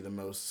gotten you the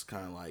most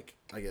kind of like,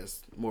 I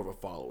guess, more of a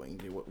following?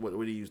 What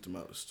do you use the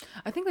most?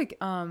 I think like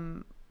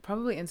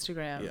probably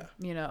Instagram.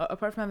 Yeah.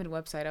 Apart from having a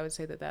website, I would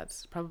say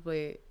that's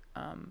probably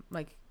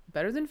like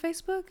better than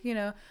Facebook.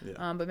 Yeah.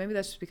 But maybe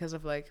that's just because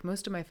of like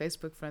most of my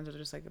Facebook friends are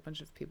just like a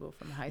bunch of people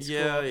from high school.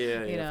 Yeah.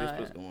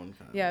 Facebook's going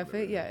kind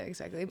of. Yeah,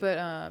 exactly. But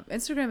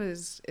Instagram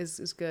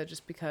is good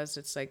just because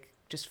it's like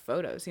just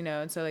photos,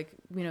 and so like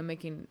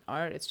making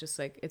art, it's just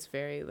like it's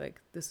very like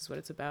this is what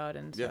it's about,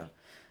 and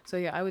so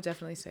yeah, I would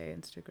definitely say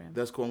Instagram.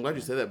 That's cool. I'm glad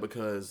you said that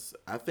because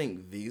I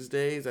think these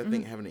days, I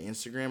think having an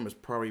Instagram is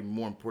probably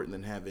more important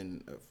than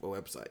having a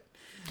website.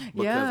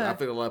 Because I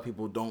think a lot of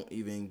people don't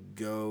even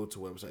go to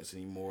websites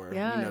anymore.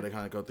 Yeah. They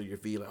kind of go through your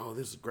feed like, oh,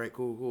 this is great,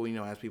 cool.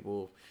 Ask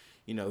people,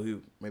 you know,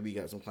 who maybe you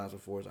got some clients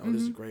before. It's like, oh,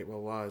 this is great, blah,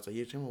 blah. It's like,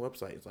 yeah, check my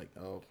website. It's like,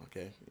 oh,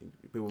 okay.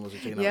 People must be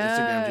checking out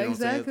Instagram. You know what I'm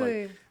saying? It's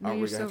like, I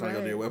don't really have time to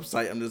go to your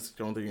website. I'm just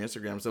going through your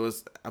Instagram. So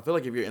I feel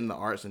like if you're in the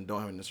arts and don't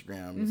have an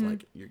Instagram, it's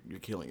like you're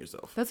killing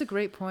yourself. That's a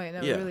great point.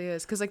 No, it really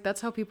is. Because like that's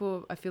how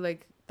people, I feel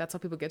like that's how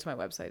people get to my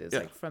website is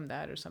like from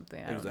that or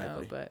something. I don't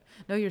know. But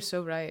no, you're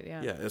so right.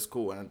 Yeah. Yeah, it's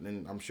cool.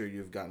 And I'm sure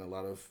you've gotten a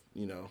lot of,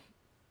 you know,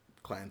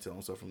 clientele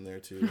and stuff from there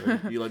too.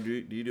 Like, do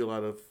you do a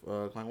lot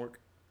of client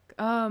work?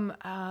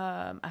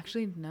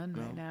 Actually none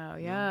right now.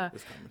 Yeah.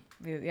 It's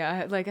coming.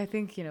 Yeah. Like I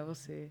think, you know, we'll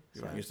see.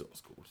 You're right. You're still in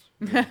school.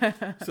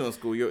 Yeah. Still in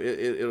school.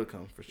 It'll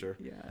come for sure.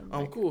 Yeah.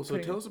 Cool. So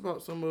tell us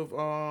about some of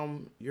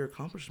your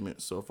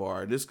accomplishments so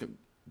far. This can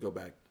go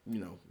back, you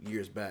know,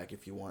 years back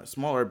if you want.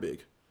 Small or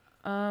big?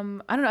 I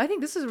don't know. I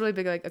think this is a really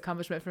big like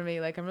accomplishment for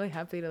me. Like I'm really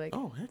happy to like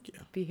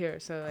be here.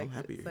 So like I'm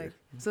happy you're here.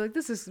 So like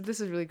this is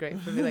really great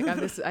for me. Like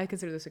I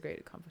consider this a great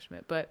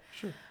accomplishment. But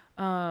sure.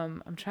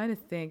 I'm trying to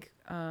think.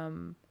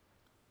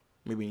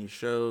 Maybe any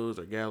shows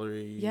or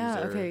galleries. Yeah.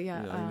 Or, okay.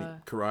 Yeah. You know,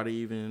 karate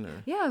even.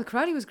 Or... Yeah, the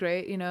karate was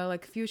great. You know,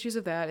 like a few issues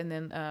of that, and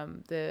then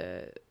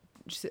the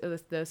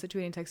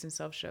Situating Text and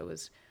Self show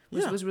was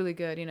really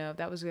good. You know,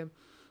 that was good.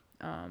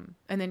 And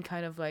then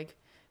kind of like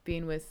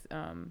being with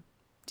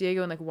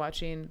Diego and like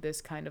watching this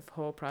kind of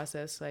whole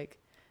process, like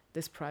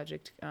this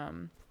project,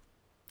 kind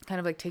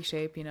of like take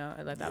shape. You know,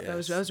 I like that. That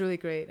was really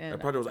great. And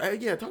that project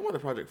was talk about the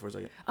project for a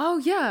second. Oh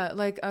yeah,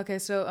 like okay,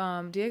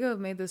 so Diego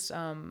made this.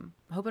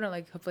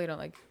 Hopefully I don't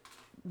like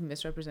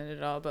misrepresent it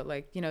at all, but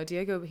like, you know,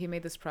 Diego, he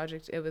made this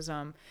project. It was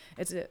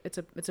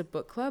it's a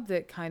book club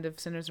that kind of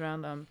centers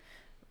around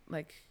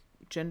like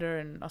gender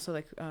and also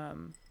like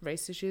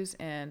race issues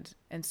and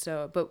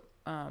so but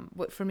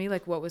what for me,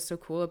 like what was so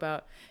cool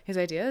about his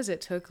idea is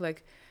it took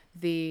like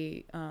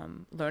the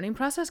learning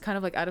process kind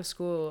of like out of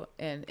school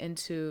and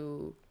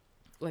into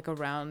like a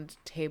round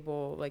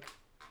table like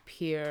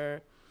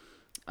peer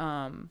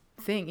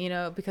thing, you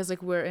know, because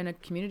like we're in a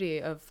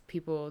community of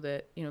people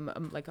that, you know,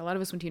 like a lot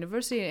of us went to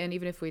university, and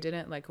even if we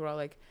didn't, like we're all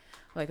like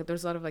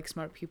there's a lot of like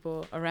smart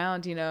people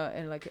around, you know,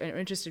 and like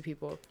interested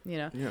people, you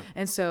know.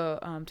 And so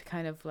to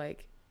kind of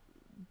like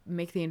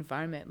make the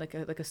environment like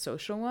a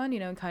social one, you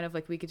know, and kind of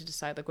like we get to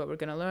decide like what we're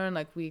gonna learn,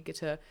 like we get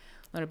to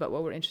learn about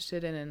what we're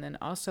interested in, and then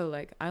also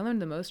like I learned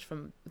the most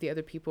from the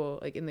other people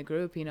like in the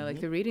group, you know,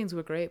 like the readings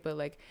were great, but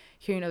like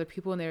hearing other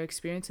people and their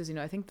experiences, you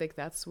know, I think like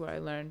that's where I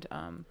learned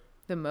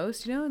the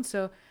most, you know. And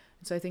so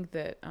I think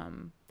that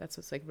that's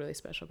what's like really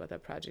special about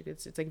that project.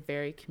 It's like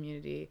very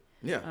community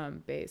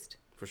based.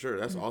 For sure.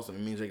 That's awesome.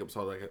 It means Jacob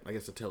saw like I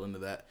guess the tail end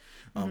of that.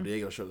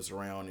 Diego showed us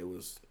around. It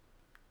was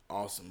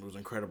awesome. It was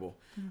incredible.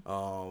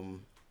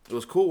 It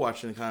was cool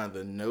watching kind of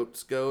the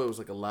notes go. It was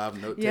like a live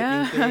note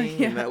taking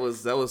thing, and that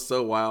was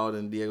so wild.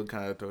 And Diego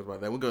kind of talked about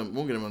that. We'll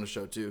get him on the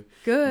show too.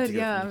 Good,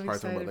 yeah. I'm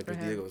excited about, like, for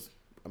him. Diego was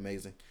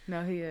amazing.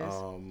 No, he is.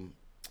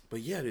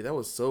 But yeah, dude, that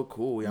was so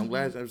cool. I'm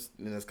glad. And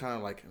it's kind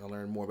of like I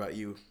learned more about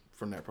you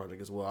from that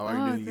project as well. I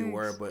already knew who you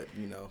were, but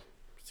you know,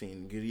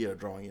 seeing a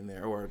drawing in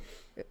there or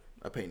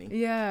a painting.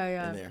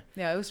 Yeah. In there.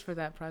 Yeah, it was for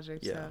that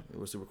project. Yeah, so. It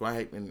was super cool.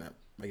 I guess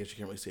you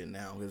can't really see it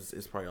now because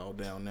it's probably all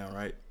down now,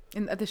 right?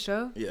 At the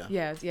show? Yeah.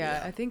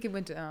 Yeah. I think it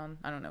went down.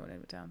 I don't know when it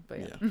went down, but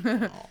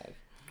yeah.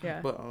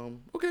 Yeah. But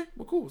okay,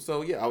 well, cool.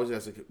 So yeah, I was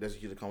that's a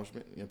huge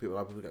accomplishment. You know, a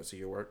lot of people got to see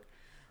your work.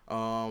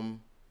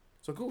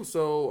 So cool.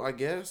 So I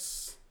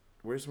guess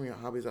where's some of your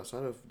hobbies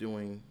outside of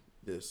doing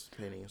this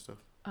painting and stuff?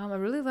 I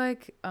really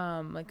like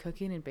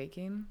cooking and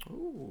baking.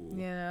 Ooh,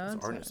 you know,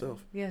 it's art in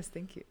itself. Yes,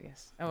 thank you.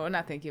 Yes. Oh, well,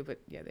 not thank you, but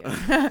yeah, they are.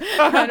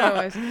 I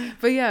know.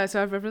 But yeah,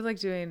 so I really like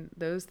doing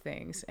those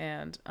things,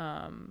 and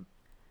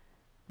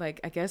like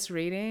I guess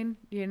reading.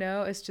 You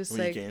know, it's just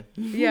when like you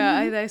can. Yeah.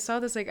 I saw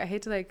this, like, I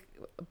hate to like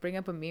bring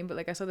up a meme, but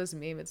like I saw this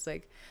meme. It's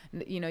like,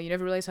 you know, you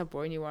never realize how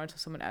boring you are until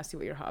someone asks you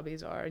what your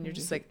hobbies are, and you're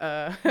just like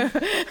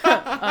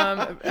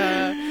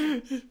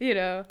you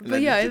know.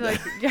 But yeah, it's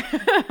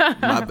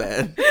like my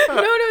bad.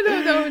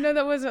 No,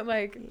 that wasn't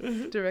like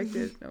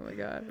directed. Oh my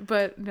god.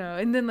 But no,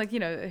 and then like, you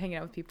know, hanging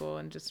out with people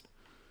and just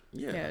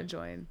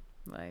enjoying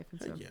life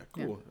and stuff. Yeah,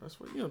 cool. Yeah. That's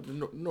what, you know,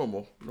 the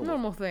normal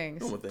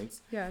things. Normal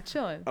things. Yeah,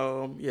 chilling.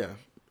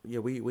 Yeah,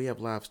 we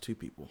have lives too,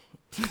 people.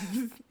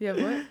 Yeah,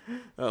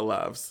 what?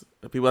 Lives.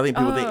 I think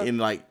people think in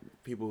like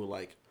people who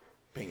like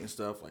painting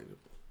stuff, like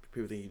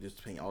people think you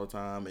just paint all the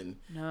time and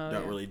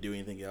don't really do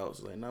anything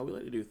else. Like, no, we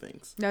like to do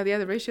things. No,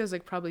 the ratio is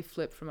like probably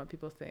flipped from what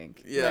people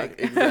think. Yeah, like,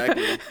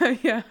 exactly.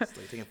 Yeah. It's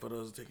like taking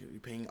photos, you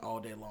painting all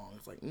day long.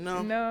 It's like,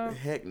 no.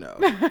 Heck no.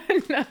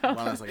 No.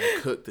 Honestly, like I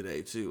cooked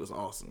today too. It was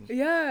awesome.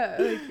 Yeah,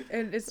 like,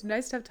 and it's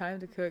nice to have time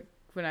to cook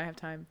when I have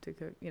time to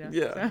cook, you know.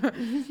 Yeah. So,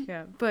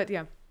 yeah, but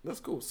yeah. That's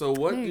cool. So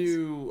what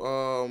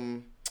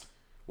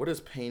what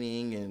does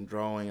painting and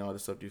drawing and all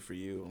this stuff do for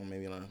you on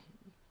maybe on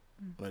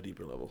a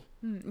deeper level?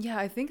 Yeah,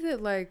 I think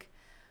that like,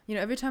 you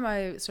know, every time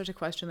I start to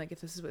question like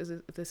if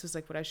this is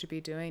like what I should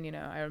be doing, you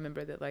know, I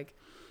remember that like,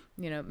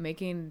 you know,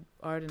 making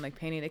art and like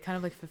painting, it kind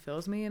of like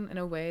fulfills me in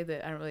a way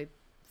that I don't really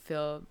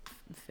feel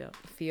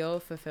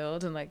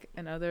fulfilled in like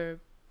in other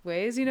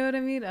ways, you know what I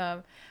mean?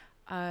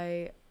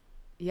 I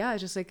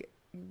just like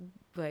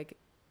like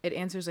it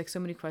answers like so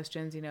many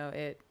questions, you know,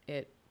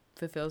 it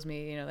fulfills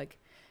me, you know, like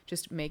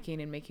just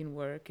making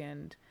work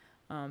and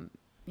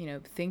you know,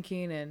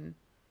 thinking, and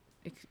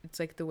it's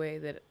like the way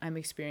that I'm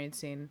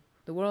experiencing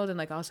the world, and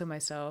like also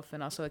myself,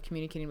 and also like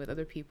communicating with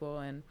other people,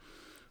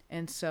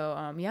 and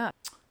so yeah.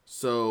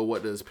 So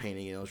what does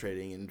painting,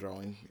 illustrating, and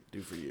drawing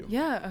do for you?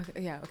 Yeah.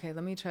 Okay, yeah. Okay.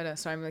 Let me try to.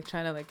 Sorry, I'm like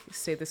trying to like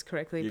say this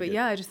correctly, You're but good.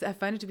 yeah, I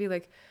find it to be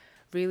like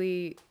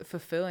really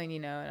fulfilling, you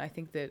know, and I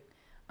think that,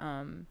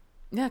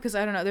 yeah, because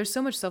I don't know, there's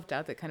so much self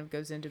doubt that kind of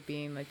goes into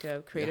being like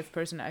a creative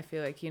person. I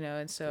feel like, you know,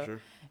 and so,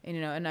 Sure. and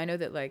you know, and I know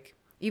that like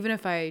even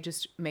if I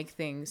just make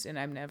things and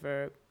I'm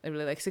never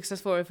really like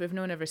successful, or if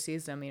no one ever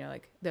sees them, you know,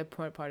 like the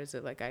important part is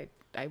that like I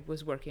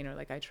was working, or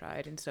like I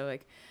tried, and so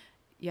like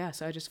yeah,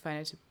 so I just find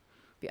it to.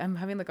 I'm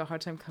having like a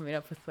hard time coming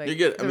up with like You're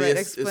good. the right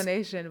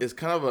explanation. It's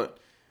kind of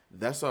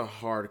that's a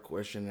hard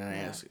question, and I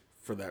ask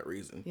for that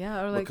reason.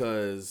 Yeah, or like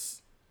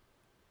because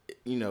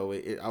you know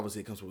it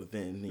obviously comes from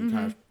within. You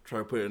kind of try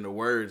to put it into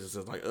words. It's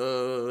just like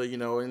you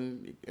know,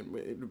 and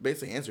it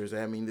basically answers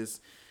that. I mean,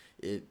 it's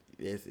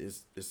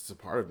a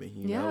part of me.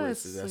 You know,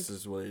 that's like,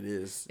 just what it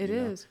is. It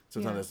is.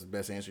 Sometimes that's the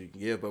best answer you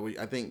can give, but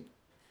I think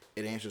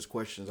it answers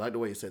questions. I like the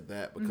way you said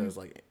that, because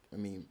like I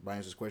mean, by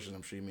answers questions,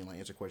 I'm sure you mean like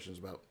answer questions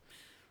about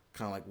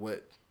kind of like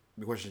what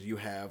the questions you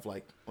have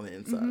like on the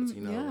insides,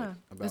 you know, yeah. like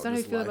about is that how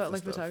you feel about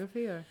like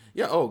photography, or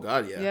yeah, oh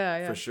god,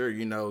 yeah, for sure,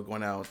 you know,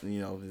 going out and, you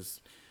know,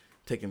 just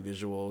taking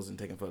visuals and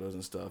taking photos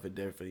and stuff, it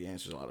definitely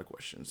answers a lot of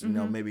questions, you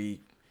know,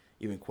 maybe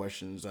even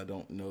questions I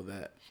don't know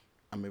that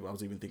I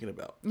was even thinking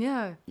about,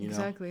 yeah, you know?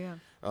 exactly, yeah.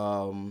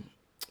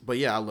 But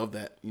yeah, I love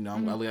that, you know.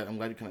 I'm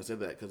glad you kind of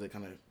said that, because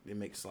it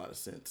makes a lot of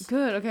sense.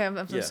 Good. Okay, I'm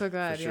so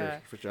glad. For sure, yeah,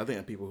 for sure. I think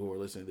that people who are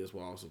listening to this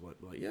will also be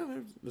like, yeah,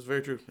 that's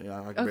very true.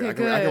 Yeah, I Okay, I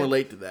can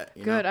relate to that.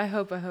 You good. know? I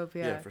hope. Yeah.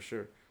 Yeah, for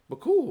sure.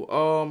 But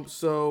cool.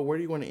 So where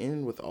do you want to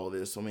end with all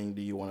this? I mean,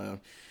 do you want to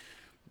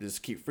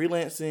just keep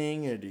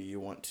freelancing, or do you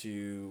want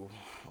to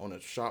own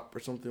a shop or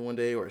something one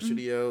day, or a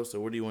studio? So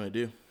what do you want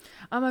to do?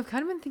 I've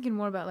kind of been thinking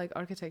more about like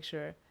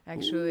architecture,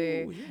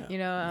 actually. Ooh, yeah. You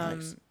know,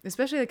 Nice.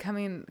 especially like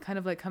coming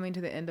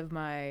to the end of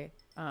my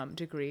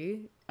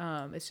degree.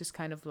 It's just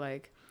kind of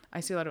like I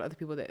see a lot of other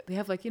people that they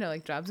have like, you know,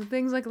 like jobs and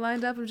things like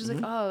lined up. I'm just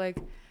like, oh, like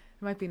it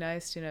might be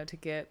nice, you know, to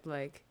get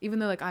like, even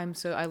though like I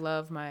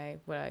love my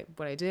what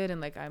I did,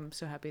 and like I'm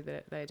so happy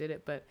that I did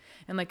it, but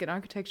and like in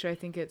architecture, I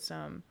think it's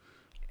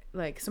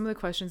like some of the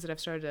questions that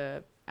I've started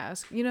to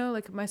ask, you know,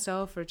 like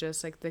myself, or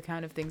just like the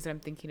kind of things that I'm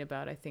thinking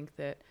about, I think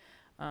that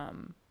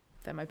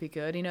that might be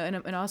good, you know,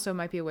 and also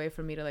might be a way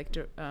for me to like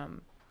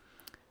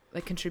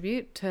like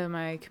contribute to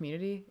my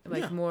community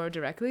like more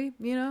directly,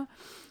 you know,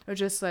 or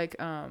just like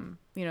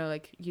you know,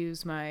 like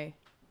use my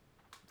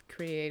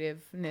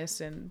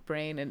creativeness and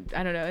brain and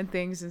I don't know, and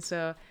things, and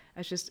so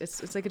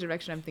it's like a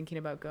direction I'm thinking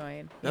about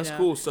going. That's you know?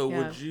 cool. So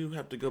would you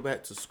have to go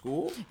back to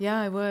school? Yeah,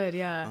 I would.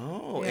 Yeah.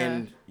 Oh, yeah.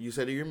 and you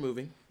said that you're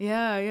moving.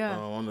 Yeah.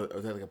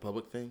 Is that like a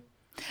public thing?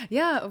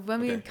 Yeah, I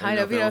mean, Okay. kind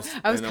of. You know,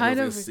 I was kind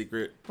of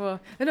secret. Well,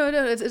 no.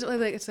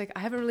 It's like I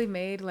haven't really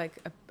made like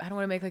I don't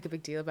want to make like a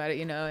big deal about it,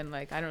 you know, and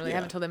like I don't really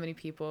haven't told that many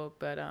people,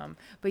 but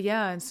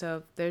yeah, and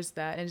so there's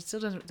that, and it still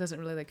doesn't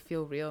really like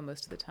feel real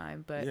most of the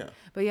time, but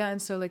yeah,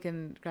 and so like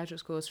in graduate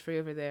school it's free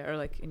over there, or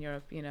like in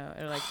Europe, you know,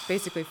 or like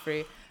basically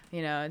free,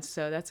 you know, and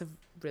so that's a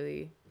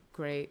really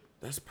great.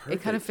 That's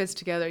perfect. It kind of fits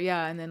together,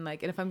 yeah, and then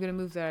like, and if I'm gonna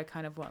move there, I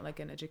kind of want like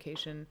an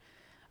education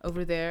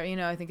over there, you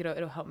know. I think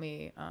it'll help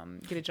me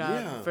get a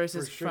job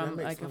versus from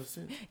like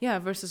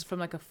versus from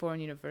like a foreign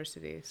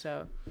university.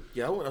 So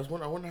yeah, I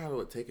wonder how it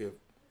would take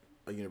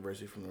a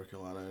university from North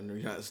Carolina in the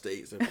United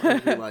States.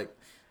 I'd be like,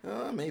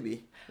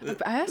 maybe.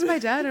 I asked my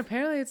dad, and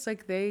apparently it's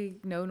like they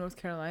know North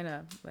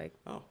Carolina. Like,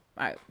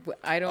 I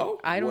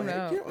don't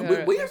know.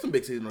 Yeah. We have some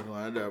big cities in North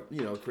Carolina that are,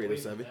 you know, creative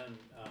savvy. And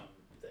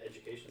the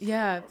education system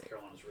Yeah. in North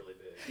Carolina's really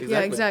big. Yeah,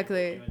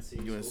 exactly.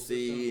 UNC,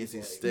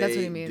 NC State, That's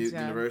what he means, Duke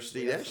yeah.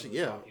 University. Actually,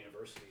 yeah.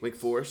 University. Wake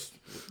Forest.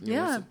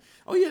 Yeah.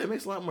 Oh yeah, that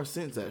makes a lot more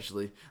sense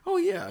actually. Oh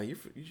yeah, you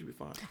should be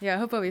fine. Yeah, I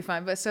hope I'll be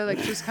fine. But so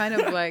like just kind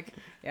of like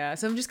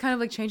so I'm just kind of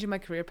like changing my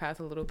career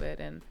path a little bit,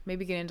 and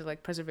maybe get into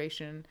like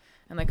preservation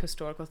and like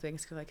historical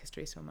things, because I like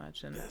history so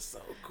much. And that's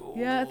so cool.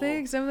 Yeah,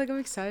 thanks. I'm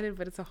excited,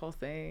 but it's a whole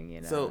thing,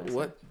 you know. So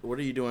what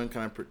are you doing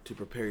kind of to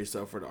prepare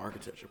yourself for the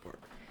architecture part?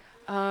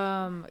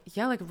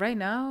 Yeah, like right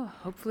now,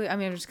 hopefully, I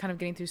mean, I'm just kind of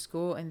getting through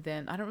school, and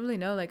then I don't really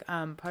know, like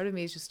part of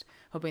me is just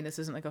hoping this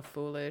isn't like a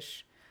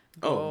foolish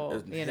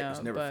goal, you know.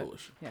 It's never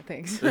foolish. Yeah,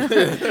 thanks.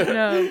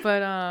 No,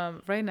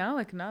 but right now,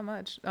 like not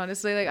much,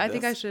 honestly. Like I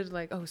think I should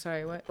like. Oh,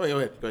 sorry, what? Oh, go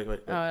ahead.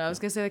 I was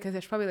gonna say like I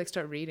should probably like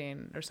start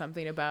reading or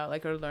something about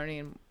like, or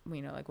learning,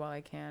 you know, like while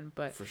I can.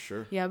 But for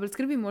sure. Yeah, but it's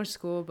gonna be more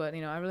school. But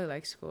you know, I really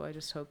like school. I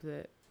just hope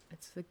that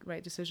it's the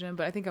right decision,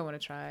 but I think I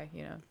want to try,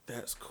 you know.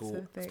 That's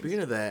cool. So, speaking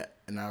of that,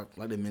 and I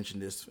like to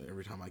mention this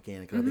every time I can,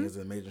 because I think it's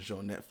an amazing show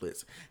on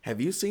Netflix. Have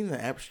you seen The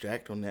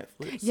Abstract on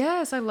Netflix?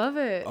 Yes, I love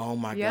it. Oh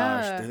my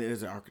gosh,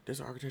 there's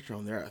architecture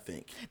on there, I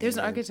think. There's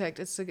an architect.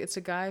 It's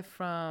a guy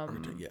from.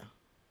 Architect, yeah.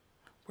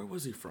 Where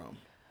was he from?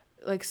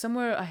 Like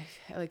somewhere I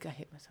hate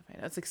myself right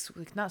now. It's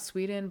like not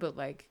Sweden, but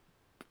like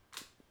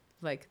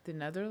like the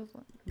Netherlands.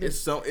 It's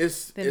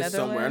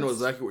somewhere. I know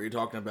exactly what you're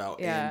talking about,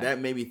 Yeah. and that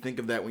made me think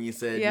of that when you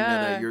said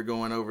that you're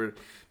going over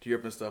to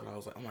Europe and stuff. I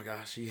was like, oh my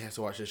gosh, she has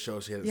to watch this show.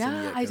 She hasn't seen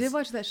it yet. I did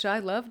watch that show. I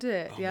loved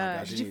it. Oh my Yeah,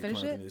 gosh, did you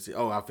finish it?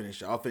 Oh, I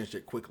finished it. I'll finish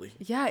it quickly.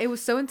 Yeah, it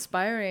was so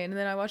inspiring. And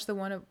then I watched the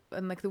one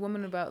and like the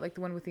woman about like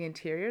the one with the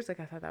interiors. Like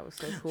I thought that was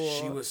so cool.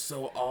 She was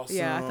so awesome.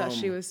 Yeah, I thought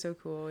she was so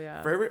cool.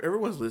 Yeah. For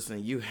everyone's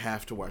listening, you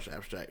have to watch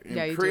Abstract. And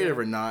you creative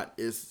do. or not,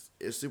 it's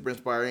super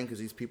inspiring because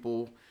these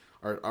people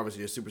are obviously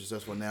they're super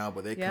successful now,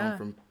 but they come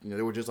from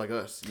they were just like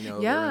us. They were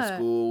in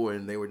school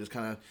and they were just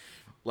kind of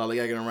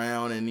lollygagging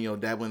around and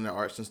dabbling in their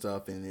arts and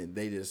stuff, and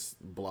they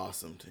just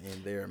blossomed,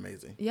 and they're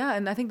amazing. Yeah,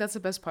 and I think that's the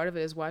best part of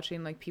it is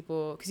watching like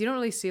people, because you don't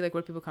really see like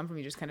where people come from.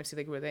 You just kind of see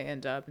like where they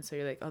end up, and so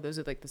you're like, oh, those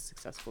are like the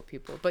successful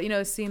people. But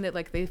seeing that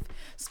like they've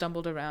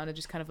stumbled around and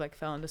just kind of like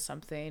fell into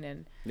something,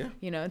 and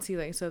and see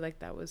like so like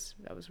that was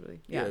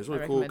really it's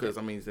really cool because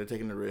they're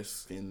taking the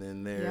risk, and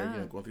then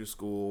they're going through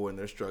school and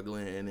they're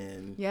struggling,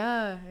 and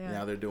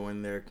now they're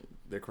doing their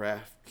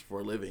craft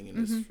for a living, and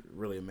it's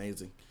really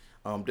amazing.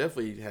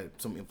 Definitely had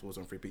some influence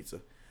on Free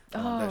Pizza.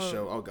 That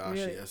show. Oh gosh,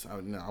 really? Yes. I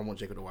want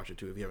Jacob to watch it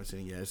too if you haven't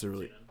seen it yet. It's a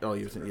really. Oh,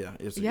 you've seen it? Yeah.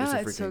 It's a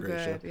freaking so great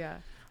good. show. Yeah.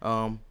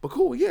 But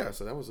cool. Yeah.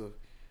 So that was a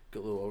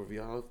good little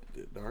overview.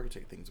 The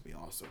architect things would be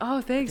awesome.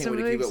 Oh, thanks. I'm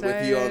really excited. Keep up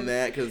with you on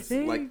that because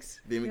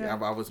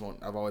I've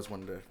always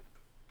wanted to.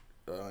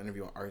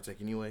 Interview an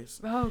architect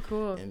anyways. Oh,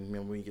 cool. And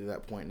when we get to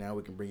that point now,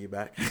 we can bring you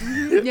back.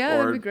 Yeah,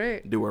 that'd be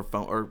great. Do our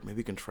phone, or maybe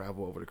you can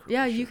travel over to Croatia.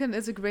 Yeah, you can.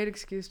 It's a great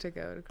excuse to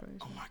go to Croatia.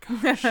 Oh my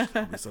gosh,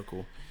 that'd be so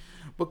cool.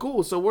 But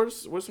cool. So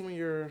what's some of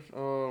your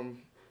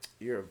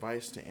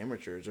advice to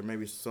amateurs, or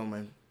maybe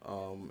some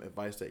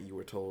advice that you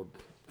were told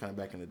kind of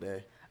back in the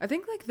day? I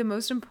think like the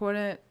most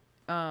important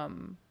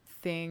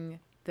thing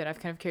that I've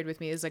kind of carried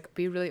with me is like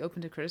be really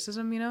open to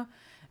criticism,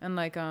 and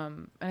like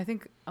and I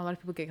think a lot of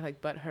people get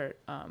like butthurt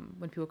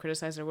when people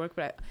criticize their work,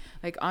 but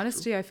like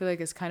honesty I feel like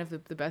is kind of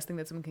the best thing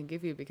that someone can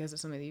give you, because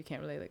it's something that you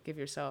can't really like give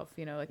yourself,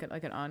 like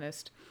an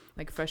honest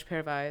like fresh pair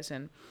of eyes,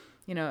 and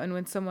and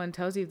when someone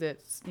tells you that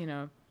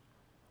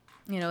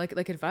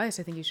like advice,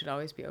 I think you should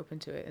always be open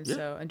to it, and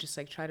so and just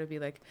like try to be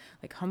like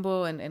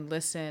humble and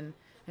listen,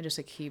 and just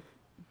like keep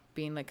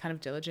being like kind of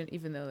diligent,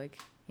 even though like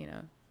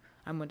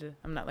I'm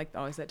not like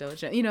always that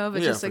diligent,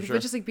 but just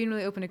like being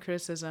really open to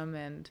criticism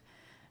and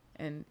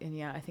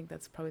yeah, I think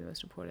that's probably the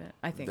most important.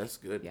 I think that's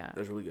good. Yeah,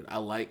 that's really good. I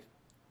like,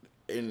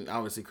 and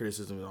obviously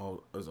criticism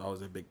is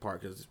always a big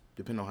part, because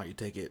depending on how you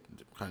take it,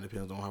 kind of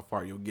depends on how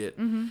far you'll get,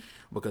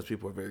 because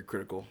people are very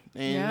critical,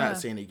 and you're not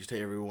saying that you can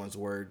take everyone's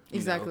word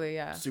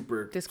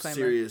super disclaimer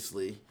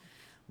seriously,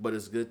 but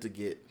it's good to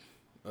get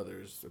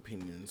others'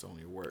 opinions on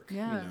your work.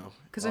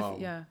 Because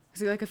I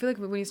feel like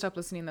when you stop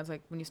listening, that's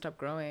like when you stop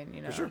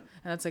growing, For sure. And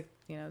that's like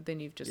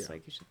then you've just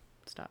like you should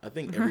stop. I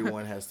think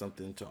everyone has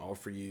something to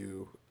offer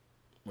you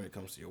when it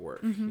comes to your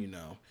work,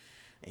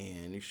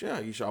 and you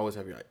should always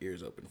have your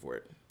ears open for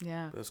it.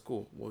 Yeah, that's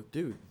cool. Well,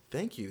 dude,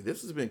 thank you.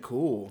 This has been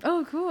cool.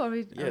 Oh, cool.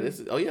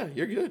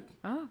 You're good.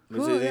 Oh,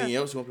 cool. Is there anything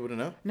else you want people to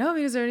know? No, I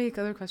mean, is there any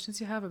other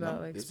questions you have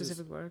about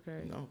specific work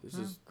or? No, this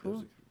is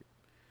cool.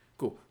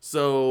 Cool.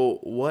 So,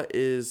 what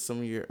is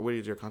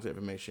your contact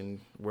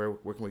information? Where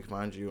can we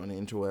find you on the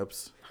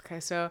interwebs?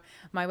 Okay, so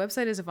my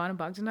website is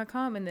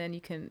ivanabogdan.com, and then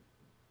you can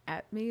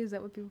at me. Is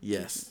that what people?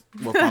 Yes.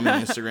 Well, find me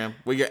on Instagram.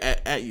 Well, you're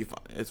at you. Fine.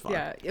 It's fine.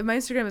 Yeah, my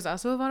Instagram is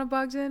also Ivana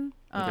Bogdan.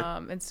 Okay.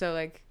 And so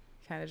like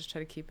kind of just try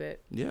to keep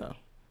it. Yeah,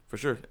 for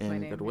sure.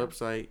 And got the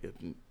website.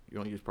 You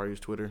don't probably use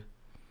Twitter.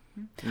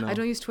 No. I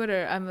don't use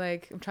Twitter. I'm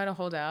trying to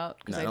hold out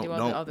because I do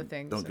all the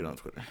things. Don't get on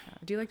Twitter.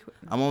 Do you like Twitter?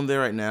 I'm on there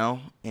right now,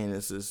 and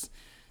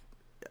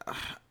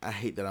I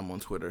hate that I'm on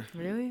Twitter.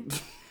 Really?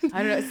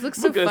 I don't know. It looks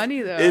so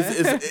funny though.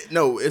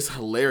 It's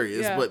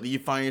hilarious, but you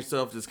find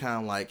yourself just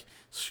kind of like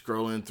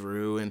scrolling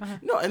through, and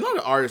and a lot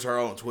of artists are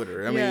on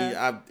Twitter. I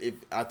mean,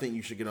 I think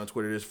you should get on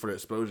Twitter just for the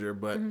exposure,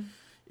 but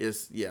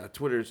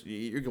Twitter's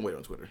you can wait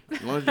on Twitter.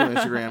 As long as you're on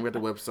Instagram, we got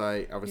the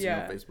website, obviously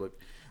on Facebook.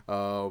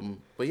 But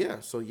the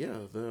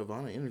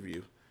Ivana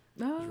interview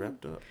is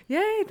wrapped up.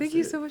 Yay! Thank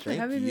you so much for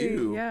having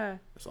me. Yeah,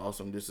 it's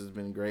awesome. This has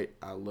been great.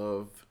 I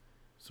love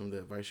some of the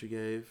advice you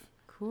gave.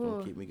 Cool.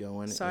 Don't keep me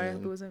going. Sorry if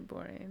it wasn't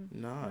boring.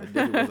 No, it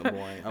definitely wasn't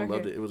boring. I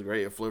loved it. It was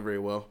great. It flowed very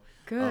well.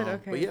 Good.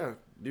 Okay. But yeah,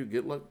 dude,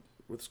 good luck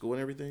with school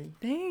and everything.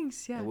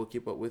 Thanks. Yeah. And we'll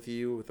keep up with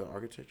you with the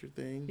architecture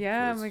thing.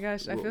 Yeah. Oh my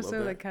gosh, I feel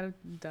so like kind of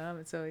dumb.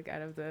 It's so like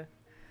out of the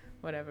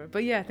whatever.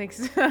 But yeah,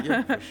 thanks.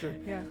 Yeah, for sure.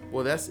 Yeah.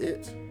 Well, that's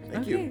it.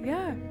 Thank you.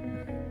 Yeah.